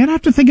interesting. I'd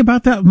have to think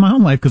about that in my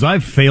own life because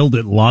I've failed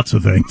at lots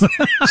of things.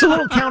 It's a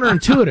little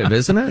counterintuitive,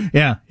 isn't it?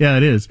 Yeah,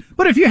 it is.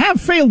 But if you have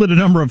failed at a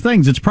number of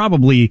things, it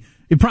probably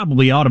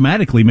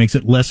automatically makes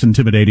it less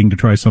intimidating to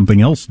try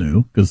something else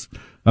new because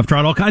I've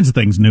tried all kinds of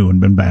things new and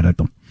been bad at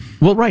them.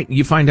 Well, right.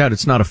 You find out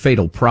it's not a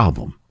fatal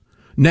problem.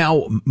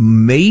 Now,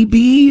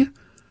 maybe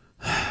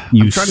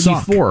you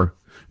suck.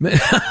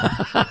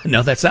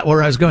 No, that's not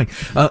where I was going.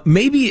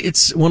 Maybe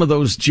it's one of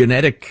those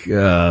genetic,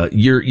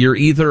 you're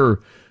either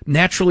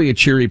naturally a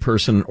cheery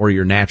person or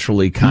you're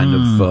naturally kind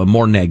of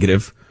more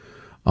negative.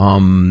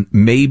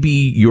 Maybe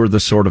you're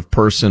the sort of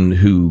person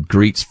who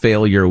greets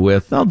failure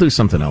with, I'll do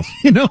something else.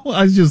 You know,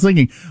 I was just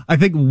thinking, I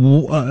think,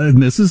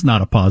 and this is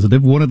not a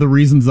positive, one of the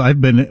reasons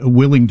I've been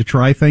willing to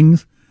try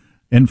things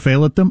and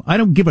fail at them, I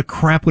don't give a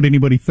crap what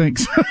anybody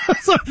thinks.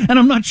 And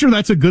I'm not sure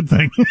that's a good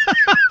thing.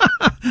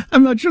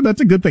 I'm not sure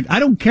that's a good thing. I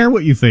don't care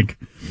what you think.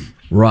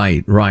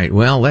 Right.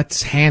 Well,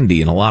 that's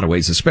handy in a lot of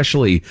ways,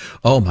 especially,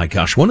 oh my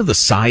gosh, one of the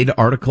side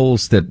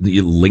articles that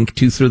you link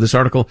to through this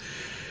article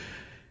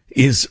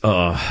is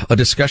a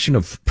discussion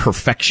of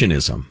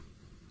perfectionism,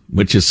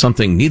 which is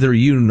something neither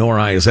you nor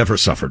I has ever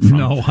suffered from.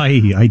 No,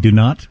 I do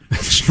not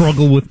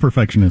struggle with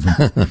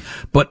perfectionism.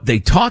 But they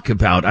talk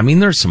about,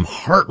 there's some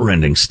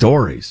heartrending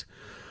stories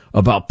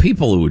about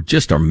people who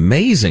just are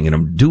amazing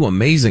and do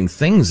amazing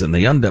things, and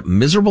they end up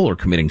miserable or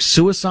committing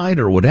suicide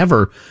or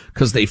whatever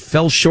because they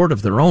fell short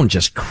of their own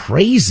just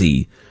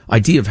crazy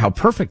idea of how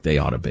perfect they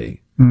ought to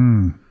be.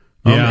 And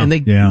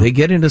they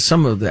get into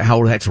some of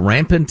how that's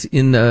rampant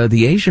in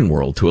the Asian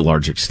world to a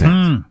large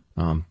extent.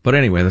 But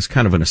anyway, that's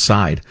kind of an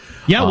aside.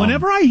 Yeah,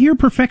 whenever I hear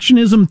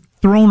perfectionism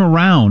thrown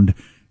around,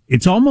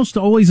 it's almost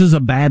always as a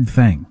bad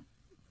thing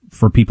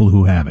for people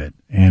who have it.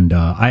 And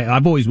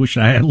I've always wished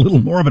I had a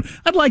little more of it.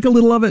 I'd like a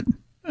little of it.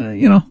 A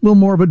little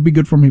more of it would be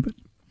good for me. But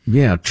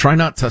Yeah, try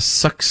not to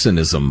suck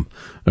cynicism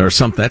or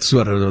something. That's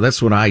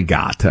what I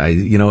got.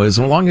 As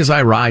long as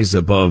I rise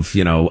above,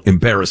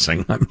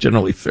 embarrassing, I'm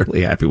generally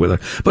fairly happy with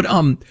it. But,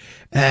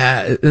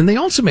 and they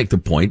also make the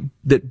point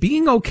that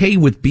being okay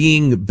with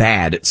being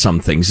bad at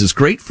some things is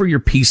great for your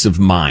peace of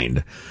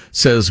mind.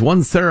 Says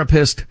one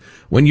therapist,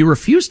 when you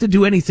refuse to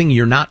do anything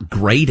you're not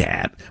great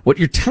at, what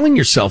you're telling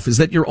yourself is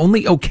that you're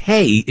only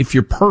okay if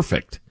you're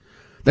perfect.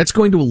 That's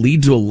going to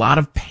lead to a lot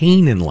of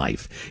pain in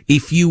life.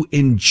 If you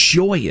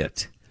enjoy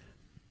it,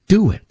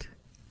 do it.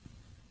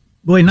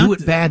 Boy, do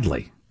it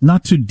badly.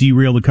 Not to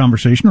derail the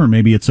conversation, or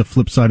maybe it's a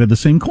flip side of the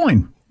same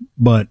coin,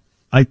 but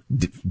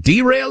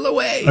derail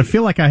away. I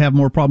feel like I have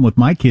more problem with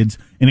my kids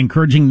in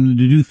encouraging them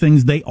to do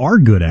things they are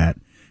good at.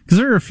 Because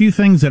there are a few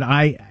things that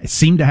I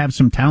seem to have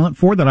some talent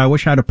for that I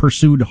wish I'd have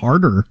pursued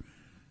harder,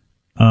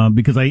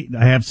 because I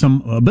have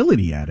some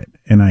ability at it,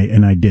 and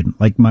I didn't.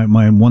 Like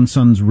my one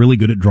son's really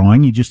good at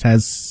drawing. He just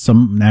has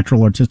some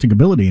natural artistic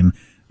ability, and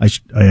I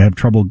have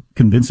trouble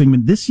convincing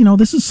him this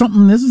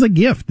is a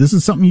gift. This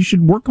is something you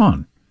should work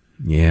on.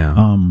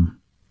 Yeah.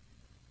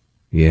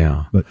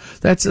 Yeah. But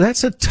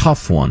that's a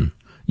tough one.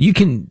 You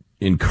can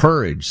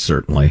encourage,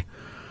 certainly.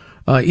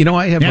 You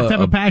have to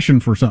have a passion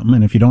for something,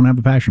 and if you don't have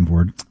a passion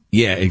for it.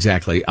 Yeah,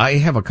 exactly. I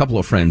have a couple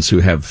of friends who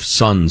have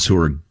sons who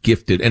are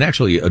gifted, and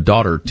actually a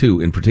daughter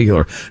too, in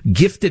particular,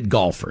 gifted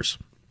golfers.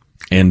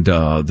 And,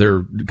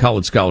 they're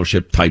college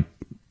scholarship type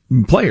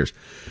players.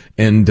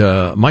 And,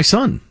 my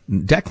son,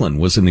 Declan,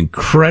 was an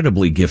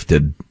incredibly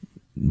gifted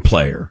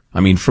player.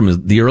 I mean,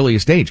 from the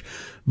earliest age.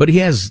 But he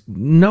has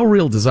no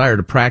real desire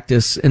to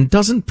practice and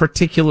doesn't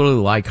particularly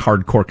like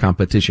hardcore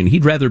competition.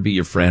 He'd rather be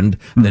your friend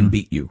than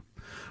beat you.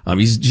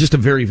 He's just a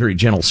very, very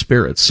gentle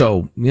spirit.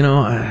 So,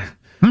 yeah,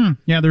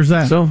 there's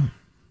that. So,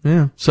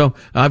 yeah. So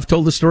I've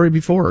told the story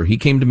before. He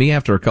came to me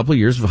after a couple of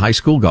years of high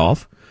school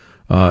golf,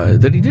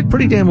 that he did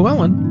pretty damn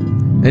well in.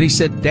 And he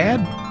said,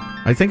 Dad,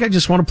 I think I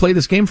just want to play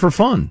this game for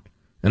fun.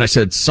 And I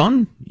said,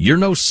 son, you're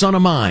no son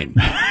of mine.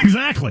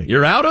 Exactly.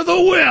 You're out of the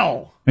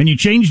will. And you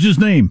changed his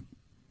name.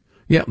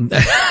 Yeah,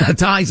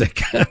 to Isaac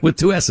with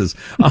 2 S's.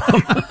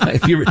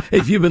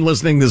 If you've been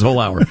listening this whole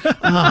hour.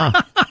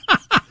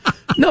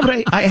 No,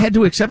 but I had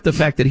to accept the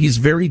fact that he's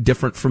very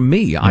different from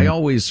me. I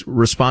always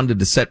responded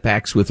to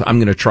setbacks with, I'm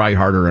going to try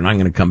harder and I'm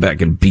going to come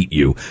back and beat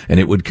you, and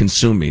it would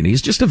consume me. And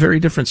he's just a very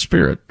different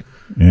spirit.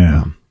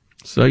 Yeah.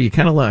 So you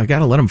kind of got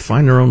to let them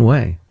find their own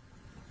way.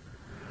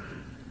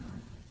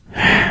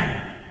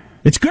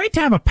 It's great to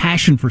have a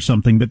passion for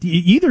something, but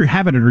you either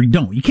have it or you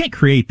don't. You can't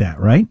create that,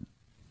 right?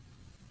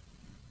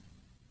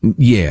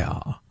 Yeah.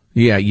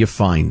 Yeah, you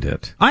find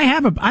it. I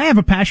have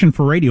a passion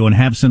for radio and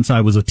have since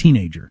I was a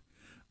teenager.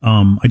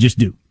 I just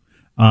do.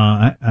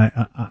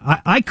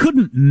 I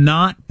couldn't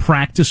not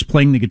practice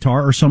playing the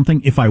guitar or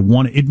something if I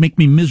wanted. It'd make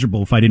me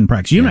miserable if I didn't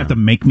practice. You don't have to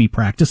make me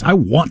practice. I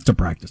want to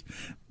practice.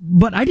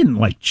 But I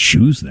didn't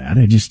choose that.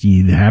 I just,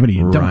 you have it or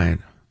you don't. Right.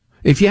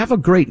 If you have a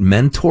great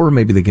mentor,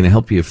 maybe they can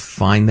help you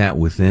find that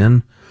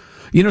within.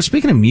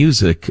 Speaking of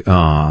music,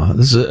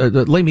 this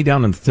is lay me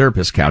down on the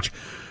therapist couch.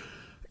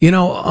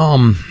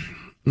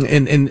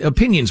 And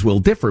opinions will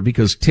differ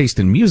because taste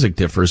in music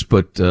differs,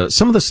 but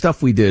some of the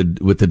stuff we did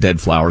with the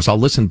Dead Flowers, I'll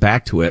listen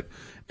back to it,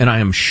 and I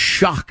am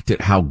shocked at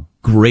how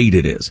great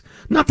it is.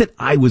 Not that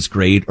I was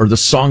great or the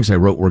songs I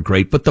wrote were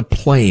great, but the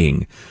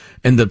playing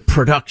and the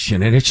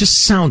production, and it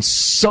just sounds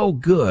so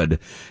good,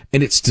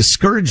 and it's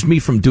discouraged me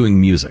from doing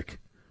music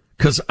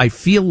because I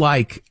feel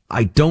like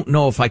I don't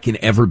know if I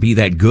can ever be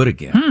that good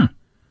again.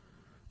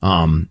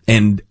 And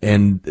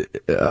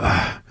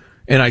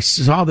I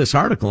saw this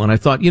article and I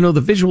thought,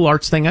 the visual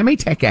arts thing, I may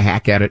take a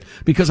hack at it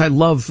because I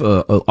love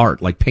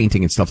art, like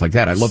painting and stuff like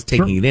that. I love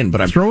taking it in,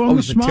 but I've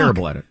always been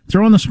terrible at it.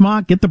 Throw on the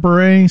smock, get the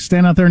beret,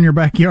 stand out there in your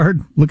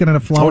backyard looking at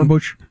a flower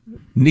bush.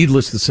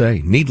 Needless to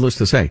say.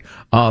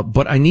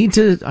 But I need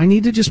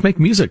to just make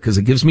music because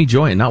it gives me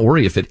joy and not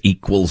worry if it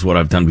equals what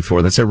I've done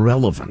before. That's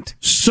irrelevant.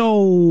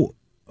 So,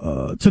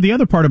 to the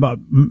other part about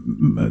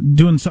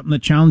doing something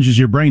that challenges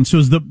your brain.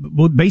 So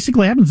what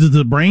basically happens is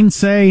the brain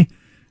say,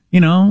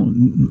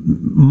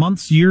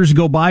 months, years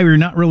go by where you're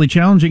not really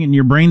challenging it, and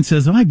your brain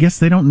says, I guess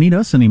they don't need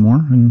us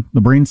anymore. And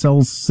the brain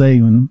cells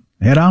say,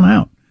 head on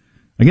out.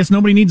 I guess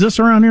nobody needs us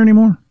around here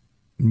anymore.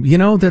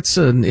 That's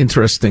an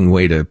interesting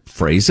way to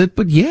phrase it,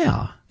 but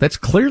yeah, that's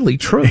clearly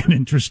true. An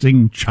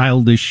interesting,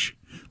 childish,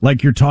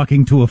 like you're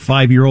talking to a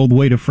 5-year-old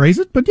way to phrase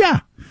it, but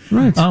yeah.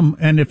 Right.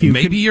 And if you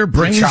maybe your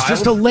brain's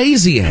just a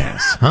lazy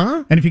ass,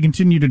 huh? And if you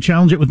continue to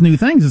challenge it with new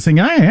things, it's saying,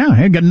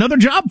 hey, got another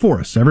job for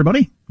us,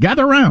 everybody.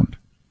 Gather around.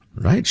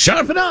 Right.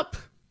 Sharpen up.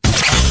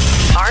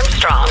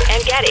 Armstrong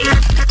and Getty.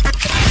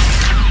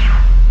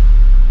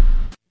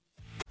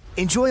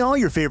 Enjoy all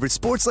your favorite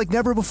sports like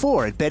never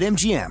before at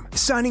BetMGM.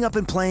 Signing up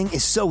and playing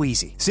is so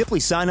easy.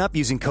 Simply sign up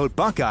using code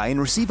Buckeye and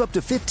receive up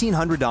to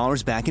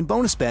 $1,500 back in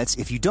bonus bets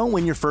if you don't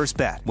win your first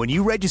bet. When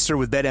you register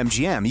with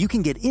BetMGM, you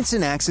can get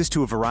instant access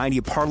to a variety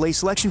of parlay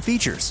selection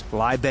features,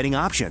 live betting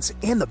options,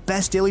 and the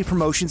best daily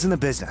promotions in the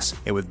business.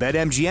 And with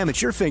BetMGM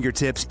at your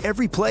fingertips,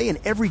 every play and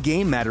every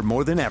game matter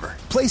more than ever.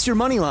 Place your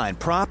moneyline,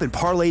 prop, and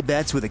parlay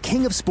bets with the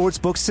king of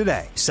sportsbooks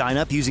today. Sign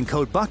up using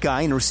code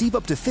Buckeye and receive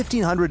up to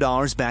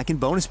 $1,500 back in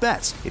bonus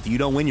bets if you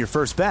don't win your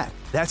first bet.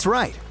 That's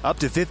right, up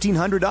to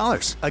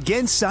 $1,500.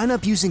 Again, sign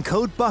up using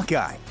code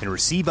Buckeye and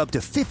receive up to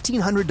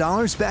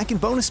 $1,500 back in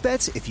bonus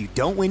bets if you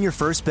don't win your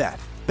first bet.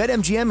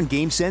 BetMGM and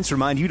GameSense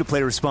remind you to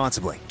play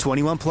responsibly.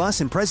 21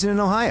 plus and present in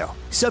Ohio.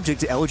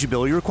 Subject to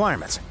eligibility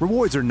requirements.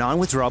 Rewards are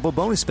non-withdrawable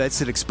bonus bets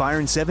that expire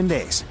in 7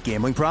 days.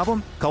 Gambling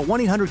problem? Call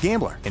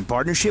 1-800-GAMBLER in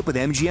partnership with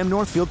MGM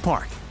Northfield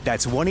Park.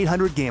 That's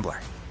 1-800-GAMBLER.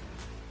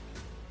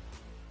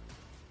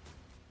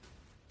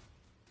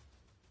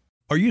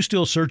 Are you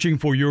still searching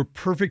for your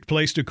perfect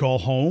place to call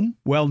home?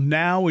 Well,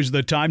 now is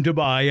the time to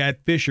buy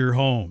at Fisher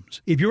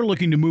Homes. If you're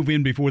looking to move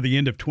in before the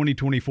end of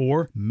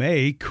 2024,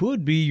 May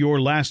could be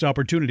your last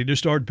opportunity to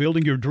start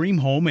building your dream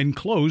home and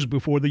close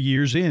before the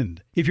year's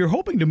end. If you're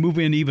hoping to move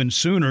in even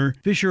sooner,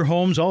 Fisher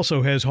Homes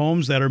also has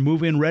homes that are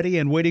move-in ready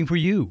and waiting for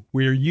you,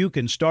 where you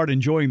can start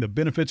enjoying the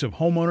benefits of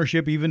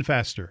homeownership even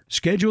faster.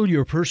 Schedule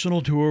your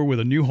personal tour with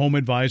a new home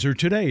advisor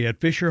today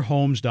at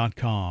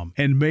FisherHomes.com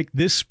and make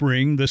this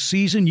spring the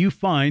season you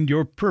find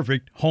your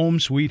perfect home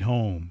sweet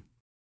home.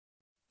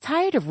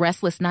 Tired of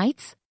restless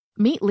nights?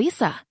 Meet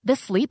Lisa, the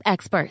sleep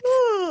experts.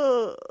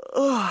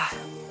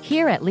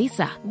 Here at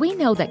Lisa, we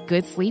know that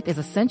good sleep is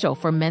essential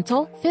for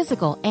mental,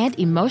 physical, and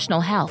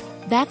emotional health.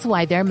 That's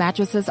why their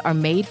mattresses are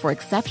made for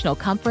exceptional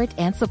comfort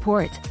and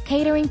support,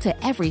 catering to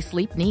every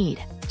sleep need.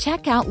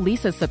 Check out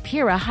Lisa's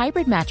Sapira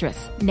Hybrid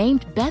Mattress,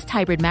 named Best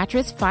Hybrid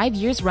Mattress 5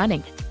 years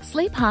running.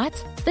 Sleep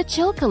hot? The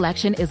Chill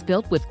Collection is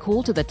built with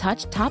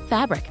cool-to-the-touch top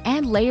fabric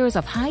and layers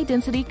of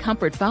high-density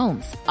comfort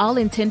foams, all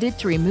intended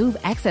to remove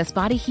excess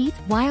body heat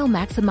while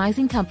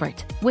maximizing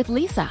comfort. With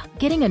Lisa,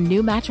 getting a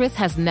new mattress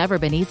has never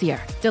been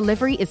easier.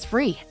 Delivery is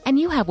free, and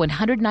you have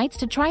 100 nights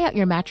to try out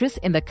your mattress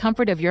in the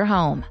comfort of your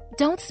home.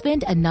 Don't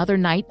spend another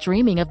night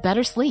dreaming of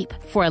better sleep.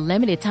 For a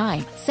limited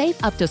time,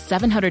 save up to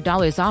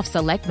 $700 off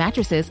select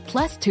mattresses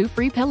plus 2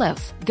 free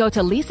pillows. Go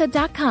to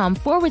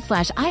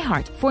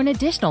lisa.com/iHeart for an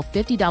additional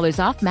 $50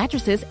 off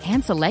mattresses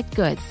and select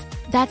goods.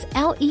 That's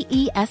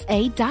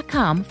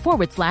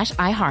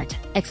LEESA.com/iHeart.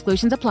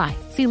 Exclusions apply.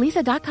 See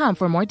lisa.com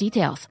for more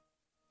details.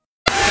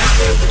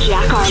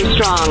 Jack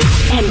Armstrong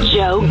and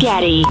Joe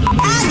Getty. The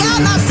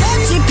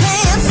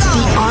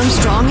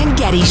Armstrong and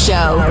Getty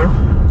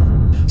Show.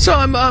 So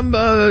I'm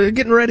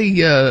getting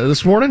ready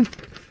this morning,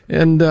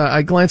 and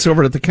I glance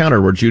over at the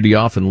counter where Judy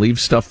often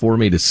leaves stuff for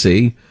me to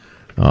see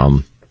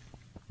when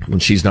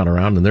she's not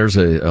around, and there's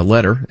a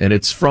letter, and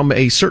it's from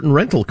a certain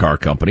rental car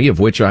company, of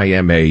which I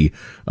am a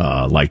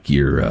like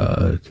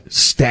your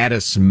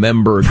status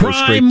member, go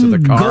straight to the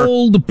car.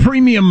 Gold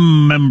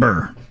premium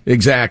member.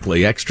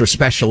 Exactly, extra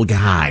special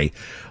guy.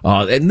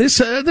 And this,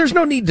 there's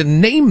no need to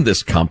name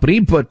this company,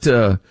 but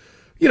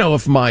you know,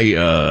 if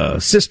my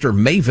sister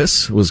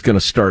Mavis was going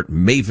to start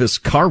Mavis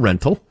Car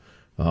Rental,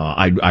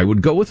 I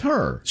would go with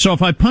her. So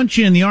if I punch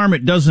you in the arm,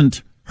 it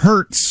doesn't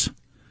hurts.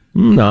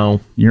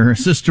 No. Your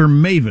sister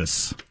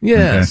Mavis.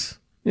 Yes.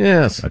 Okay.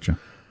 Yes. Gotcha.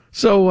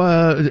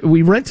 So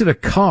we rented a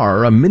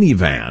car, a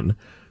minivan,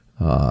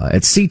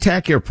 at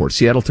SeaTac Airport,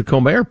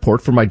 Seattle-Tacoma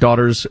Airport, for my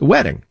daughter's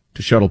wedding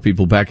to shuttle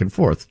people back and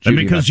forth. And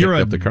because you're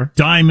a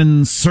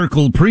Diamond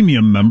Circle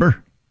Premium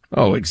member.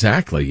 Oh,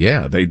 exactly.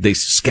 Yeah. They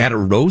scatter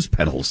rose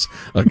petals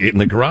in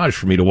the garage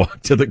for me to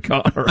walk to the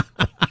car.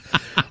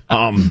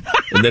 And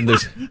then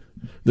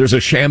there's a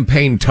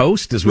champagne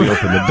toast as we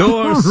open the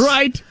doors.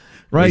 Right.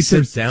 We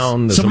sit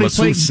down. There's a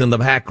masseuse in the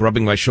back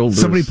rubbing my shoulders.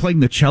 Somebody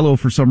playing the cello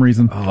for some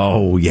reason.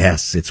 Oh,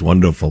 yes. It's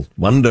wonderful.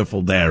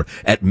 Wonderful there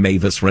at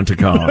Mavis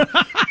Rent-A-Car.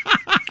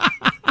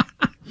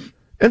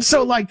 And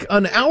so like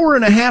an hour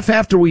and a half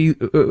after we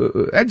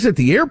exit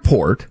the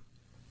airport,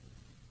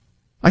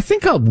 I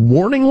think a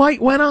warning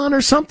light went on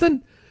or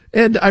something,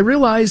 and I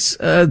realize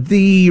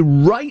the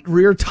right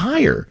rear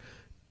tire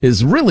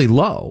is really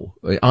low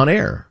on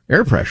air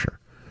pressure.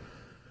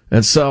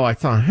 And so I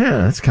thought,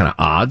 that's kind of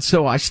odd.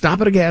 So I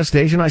stop at a gas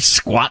station, I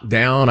squat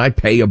down, I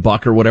pay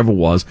 $1 or whatever it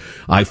was,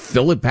 I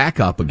fill it back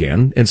up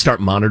again and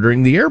start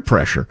monitoring the air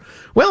pressure.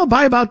 Well,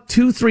 by about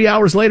 2-3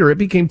 hours later, it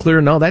became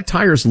clear, no, that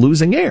tire's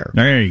losing air.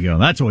 There you go.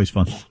 That's always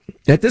fun.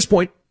 At this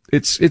point,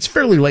 it's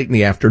fairly late in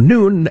the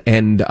afternoon,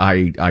 and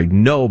I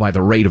know by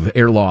the rate of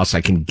air loss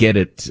I can get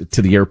it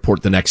to the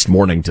airport the next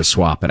morning to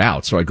swap it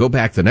out. So I go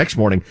back the next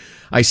morning.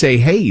 I say,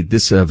 hey,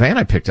 this van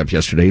I picked up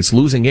yesterday, it's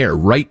losing air,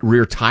 right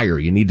rear tire.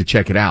 You need to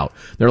check it out.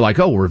 They're like,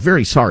 oh, we're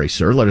very sorry,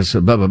 sir. Let us,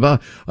 blah, blah,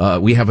 blah.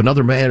 We have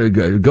another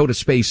man, go to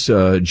space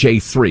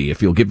J3,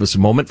 if you'll give us a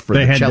moment for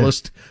the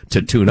cellist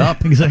to tune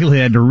up. Exactly. They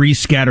had to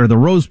rescatter the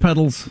rose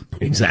petals.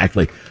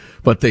 Exactly.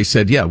 But they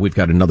said, yeah, we've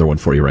got another one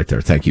for you right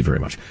there. Thank you very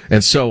much.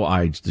 And so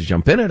I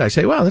jump in it. I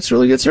say, wow, that's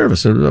really good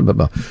service.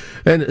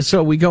 And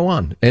so we go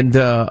on. And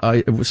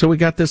so we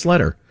got this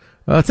letter.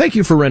 Thank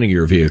you for renting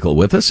your vehicle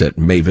with us at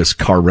Mavis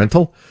Car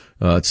Rental,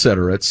 et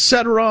cetera, et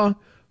cetera.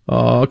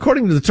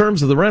 According to the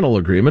terms of the rental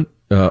agreement,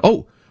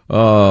 this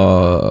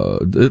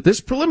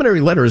preliminary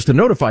letter is to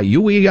notify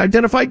you we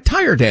identified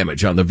tire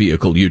damage on the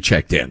vehicle you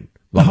checked in.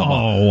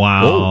 Oh,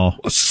 wow.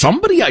 Oh,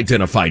 somebody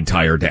identified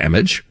tire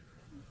damage.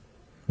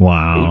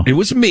 Wow. It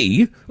was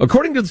me.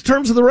 According to the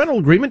terms of the rental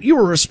agreement, you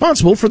were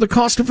responsible for the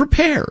cost of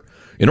repair.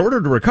 In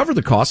order to recover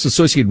the costs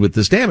associated with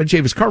this damage,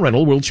 Avis Car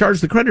Rental will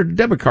charge the credit or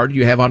debit card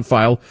you have on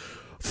file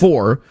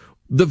for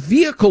the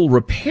vehicle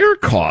repair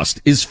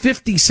cost is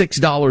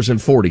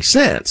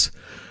 $56.40.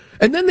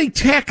 And then they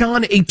tack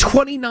on a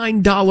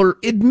 $29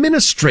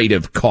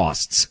 administrative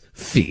costs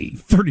fee.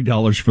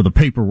 $30 for the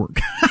paperwork.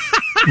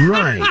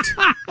 Right.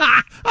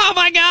 Oh,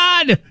 my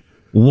God.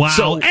 Wow.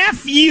 So,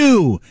 F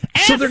you.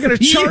 So they're going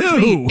to charge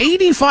me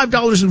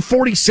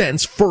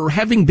 $85.40 for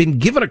having been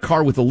given a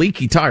car with a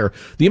leaky tire.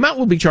 The amount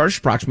will be charged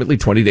approximately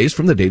 20 days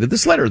from the date of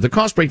this letter. The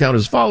cost breakdown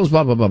is as follows,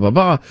 blah, blah, blah, blah,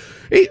 blah.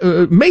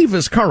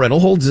 Mavis Car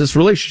Rental holds this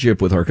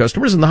relationship with our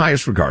customers in the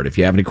highest regard. If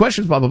you have any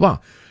questions, blah, blah, blah.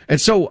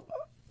 And so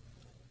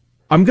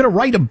I'm going to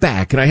write them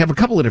back, and I have a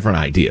couple of different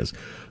ideas.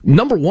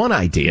 Number one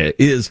idea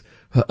is,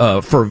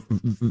 for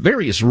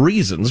various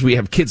reasons, we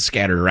have kids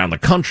scattered around the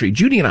country.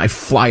 Judy and I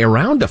fly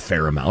around a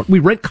fair amount. We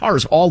rent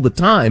cars all the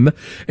time,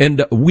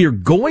 and we're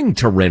going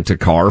to rent a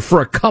car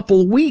for a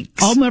couple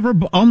weeks. I'll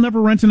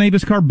never rent an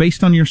Avis car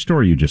based on your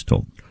story you just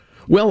told.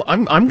 Well,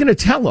 I'm going to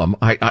tell them.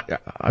 I'm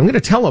going to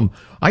tell them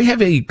I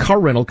have a car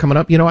rental coming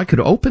up. You know, I could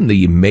open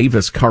the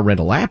Mavis Car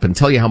Rental app and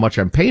tell you how much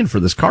I'm paying for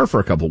this car for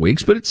a couple of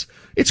weeks, but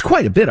it's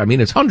quite a bit. I mean,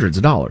 it's hundreds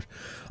of dollars.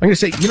 I'm going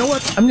to say, you know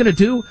what I'm going to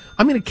do?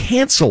 I'm going to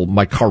cancel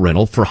my car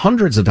rental for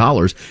hundreds of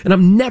dollars, and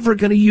I'm never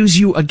going to use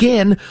you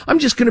again. I'm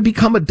just going to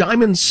become a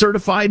Diamond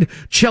certified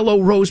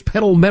cello rose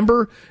pedal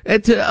member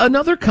at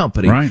another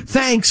company. Right.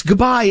 Thanks.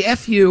 Goodbye.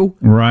 F you.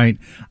 Right.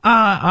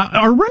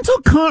 Are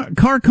rental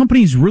car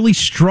companies really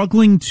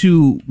struggling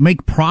to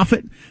make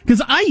profit?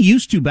 Because I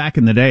used to back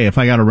in the day, if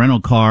I got a rental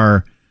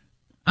car,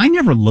 I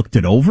never looked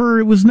it over.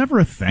 It was never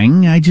a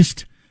thing.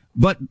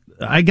 But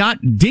I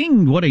got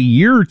dinged, a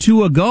year or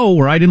two ago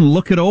where I didn't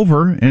look it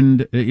over,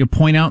 and you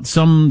point out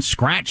some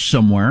scratch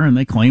somewhere, and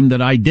they claimed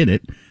that I did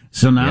it.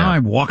 So now I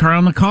walk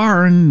around the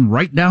car and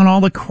write down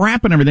all the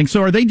crap and everything.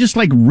 So are they just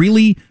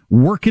really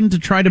working to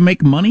try to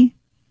make money?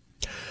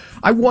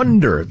 I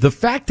wonder, the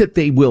fact that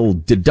they will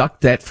deduct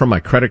that from my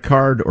credit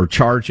card or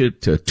charge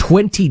it to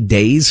 20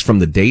 days from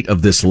the date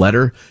of this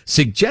letter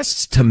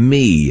suggests to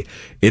me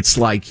it's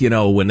like,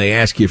 when they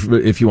ask you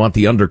if you want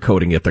the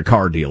undercoating at the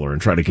car dealer and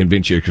try to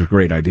convince you it's a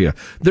great idea.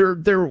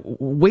 They're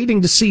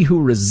waiting to see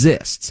who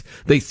resists.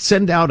 They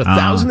send out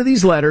 1,000 of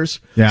these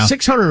letters. Yeah.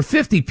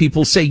 650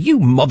 people say, you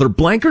mother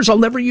blankers, I'll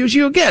never use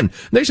you again.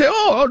 And they say,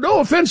 oh, no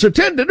offense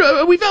intended.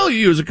 We value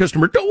you as a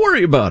customer. Don't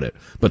worry about it.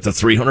 But the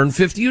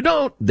 350 you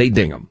don't, they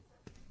ding them.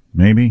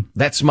 Maybe.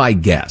 That's my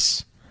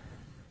guess.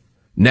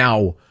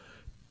 Now,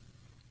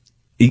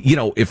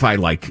 if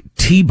I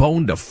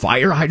T-boned a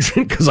fire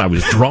hydrant because I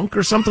was drunk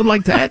or something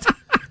like that,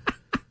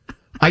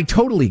 I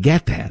totally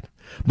get that.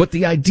 But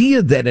the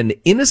idea that an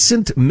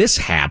innocent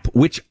mishap,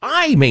 which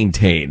I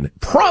maintain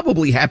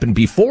probably happened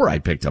before I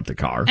picked up the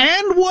car.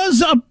 And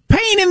was a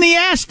pain in the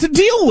ass to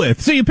deal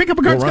with. So you pick up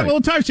a car, it's got a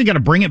little tire, so you got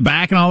to bring it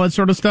back and all that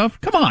sort of stuff.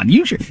 Come on,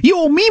 you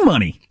owe me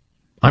money.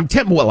 I'm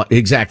tempted. Well,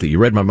 exactly. You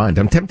read my mind.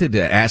 I'm tempted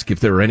to ask if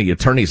there are any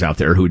attorneys out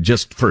there who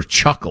just for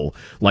chuckle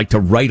like to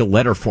write a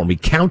letter for me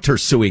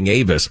countersuing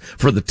Avis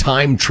for the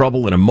time,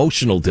 trouble, and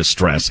emotional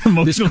distress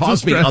this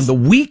caused me on the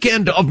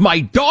weekend of my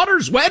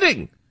daughter's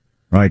wedding.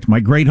 Right. My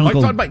great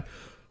uncle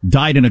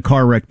died in a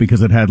car wreck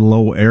because it had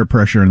low air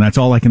pressure, and that's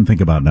all I can think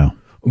about now.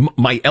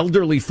 My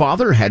elderly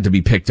father had to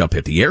be picked up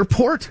at the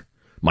airport.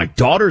 My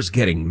daughter's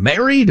getting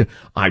married.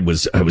 I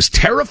was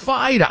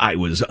terrified. I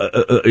was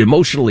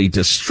emotionally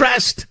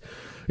distressed.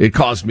 It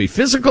caused me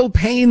physical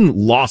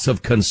pain, loss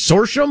of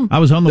consortium. I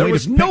was on the way. There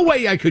was no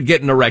way I could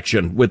get an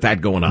erection with that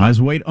going on. I was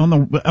on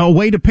the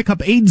way to pick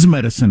up AIDS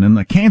medicine and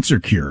the cancer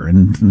cure.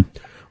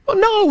 Well,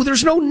 no,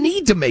 there's no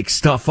need to make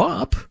stuff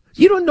up.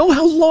 You don't know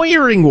how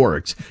lawyering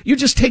works. You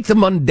just take the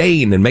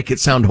mundane and make it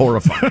sound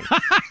horrifying.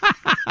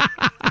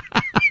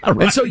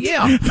 Right. And so,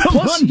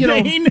 plus,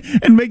 mundane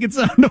and make it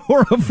sound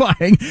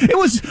horrifying.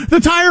 The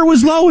tire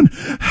was low, and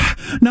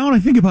now when I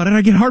think about it,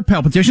 I get heart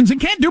palpitations and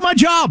can't do my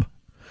job.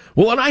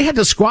 Well, and I had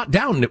to squat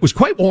down, and it was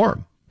quite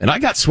warm, and I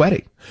got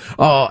sweaty.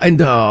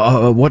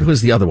 What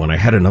was the other one? I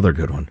had another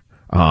good one.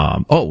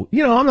 I'm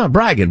not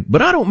bragging,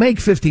 but I don't make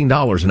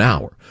 $15 an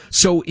hour.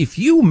 So if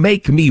you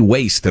make me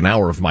waste an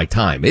hour of my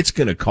time, it's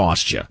going to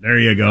cost you. There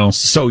you go.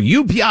 So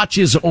you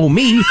biatches owe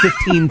me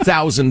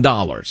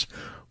 $15,000.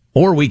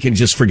 Or we can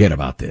just forget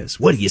about this.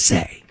 What do you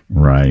say?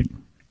 Right.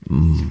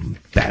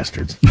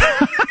 Bastards.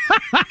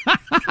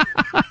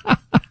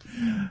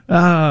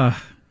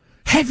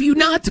 Have you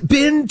not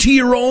been to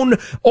your own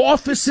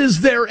offices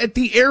there at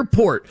the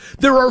airport?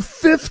 There are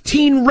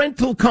 15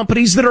 rental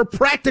companies that are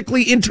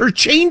practically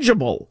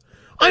interchangeable.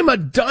 I'm a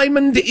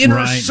diamond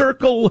inner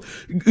circle,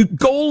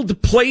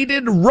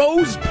 gold-plated,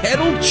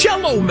 rose-petal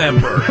cello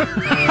member.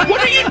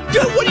 What are you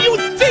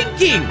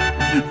thinking?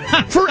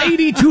 For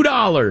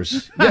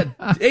 $82. Yeah,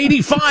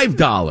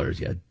 $85.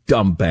 Yeah,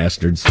 dumb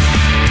bastards.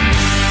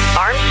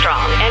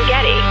 Armstrong and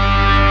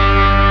Getty.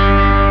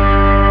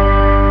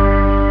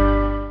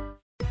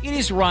 It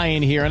is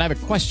Ryan here, and I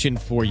have a question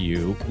for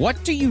you.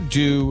 What do you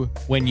do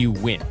when you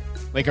win?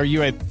 Like, are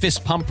you a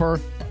fist pumper,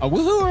 a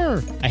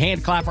woohooer, a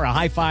hand clapper, a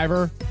high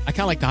fiver? I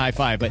kind of like the high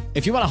five, but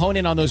if you want to hone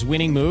in on those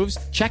winning moves,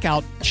 check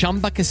out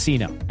Chumba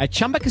Casino. At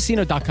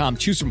ChumbaCasino.com,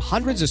 choose from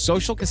hundreds of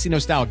social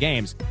casino-style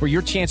games for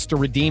your chance to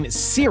redeem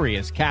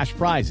serious cash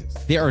prizes.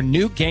 There are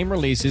new game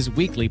releases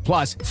weekly,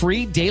 plus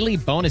free daily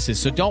bonuses.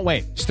 So don't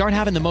wait. Start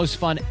having the most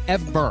fun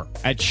ever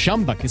at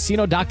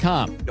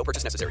ChumbaCasino.com. No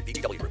purchase necessary.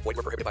 VGW Group. Void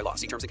where prohibited by law.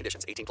 See terms and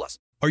conditions. 18+.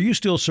 Are you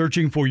still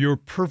searching for your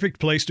perfect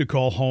place to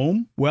call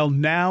home? Well,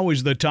 now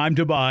is the time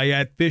to buy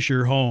at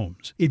Fisher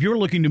Homes. If you're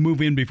looking to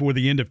move in before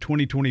the end of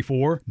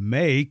 2024,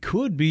 May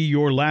could be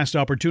your last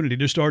opportunity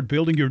to start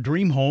building your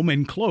dream home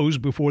and close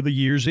before the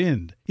year's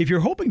end. If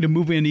you're hoping to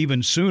move in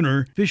even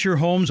sooner, Fisher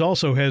Homes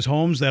also has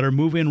homes that are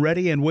move-in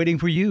ready and waiting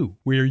for you,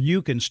 where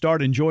you can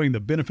start enjoying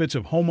the benefits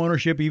of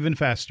homeownership even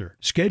faster.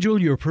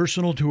 Schedule your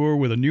personal tour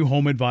with a new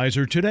home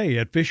advisor today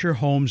at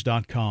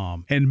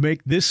FisherHomes.com and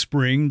make this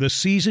spring the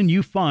season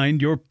you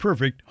find your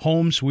perfect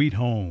home sweet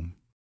home.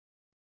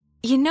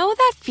 You know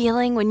that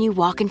feeling when you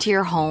walk into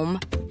your home,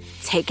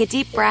 take a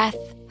deep breath,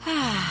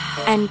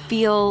 and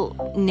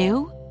feel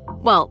new?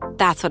 Well,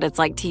 that's what it's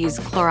like to use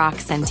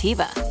Clorox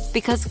Scentiva.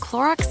 Because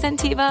Clorox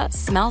Scentiva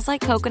smells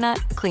like coconut,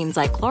 cleans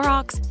like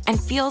Clorox, and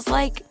feels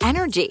like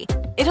energy.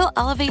 It'll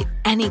elevate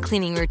any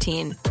cleaning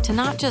routine to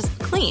not just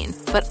clean,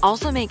 but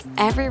also make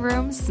every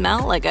room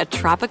smell like a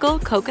tropical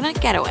coconut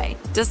getaway.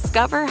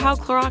 Discover how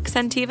Clorox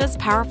Scentiva's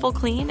powerful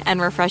clean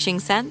and refreshing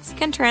scents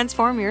can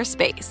transform your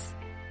space.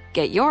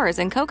 Get yours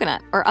in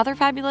coconut or other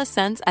fabulous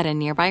scents at a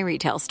nearby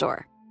retail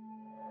store.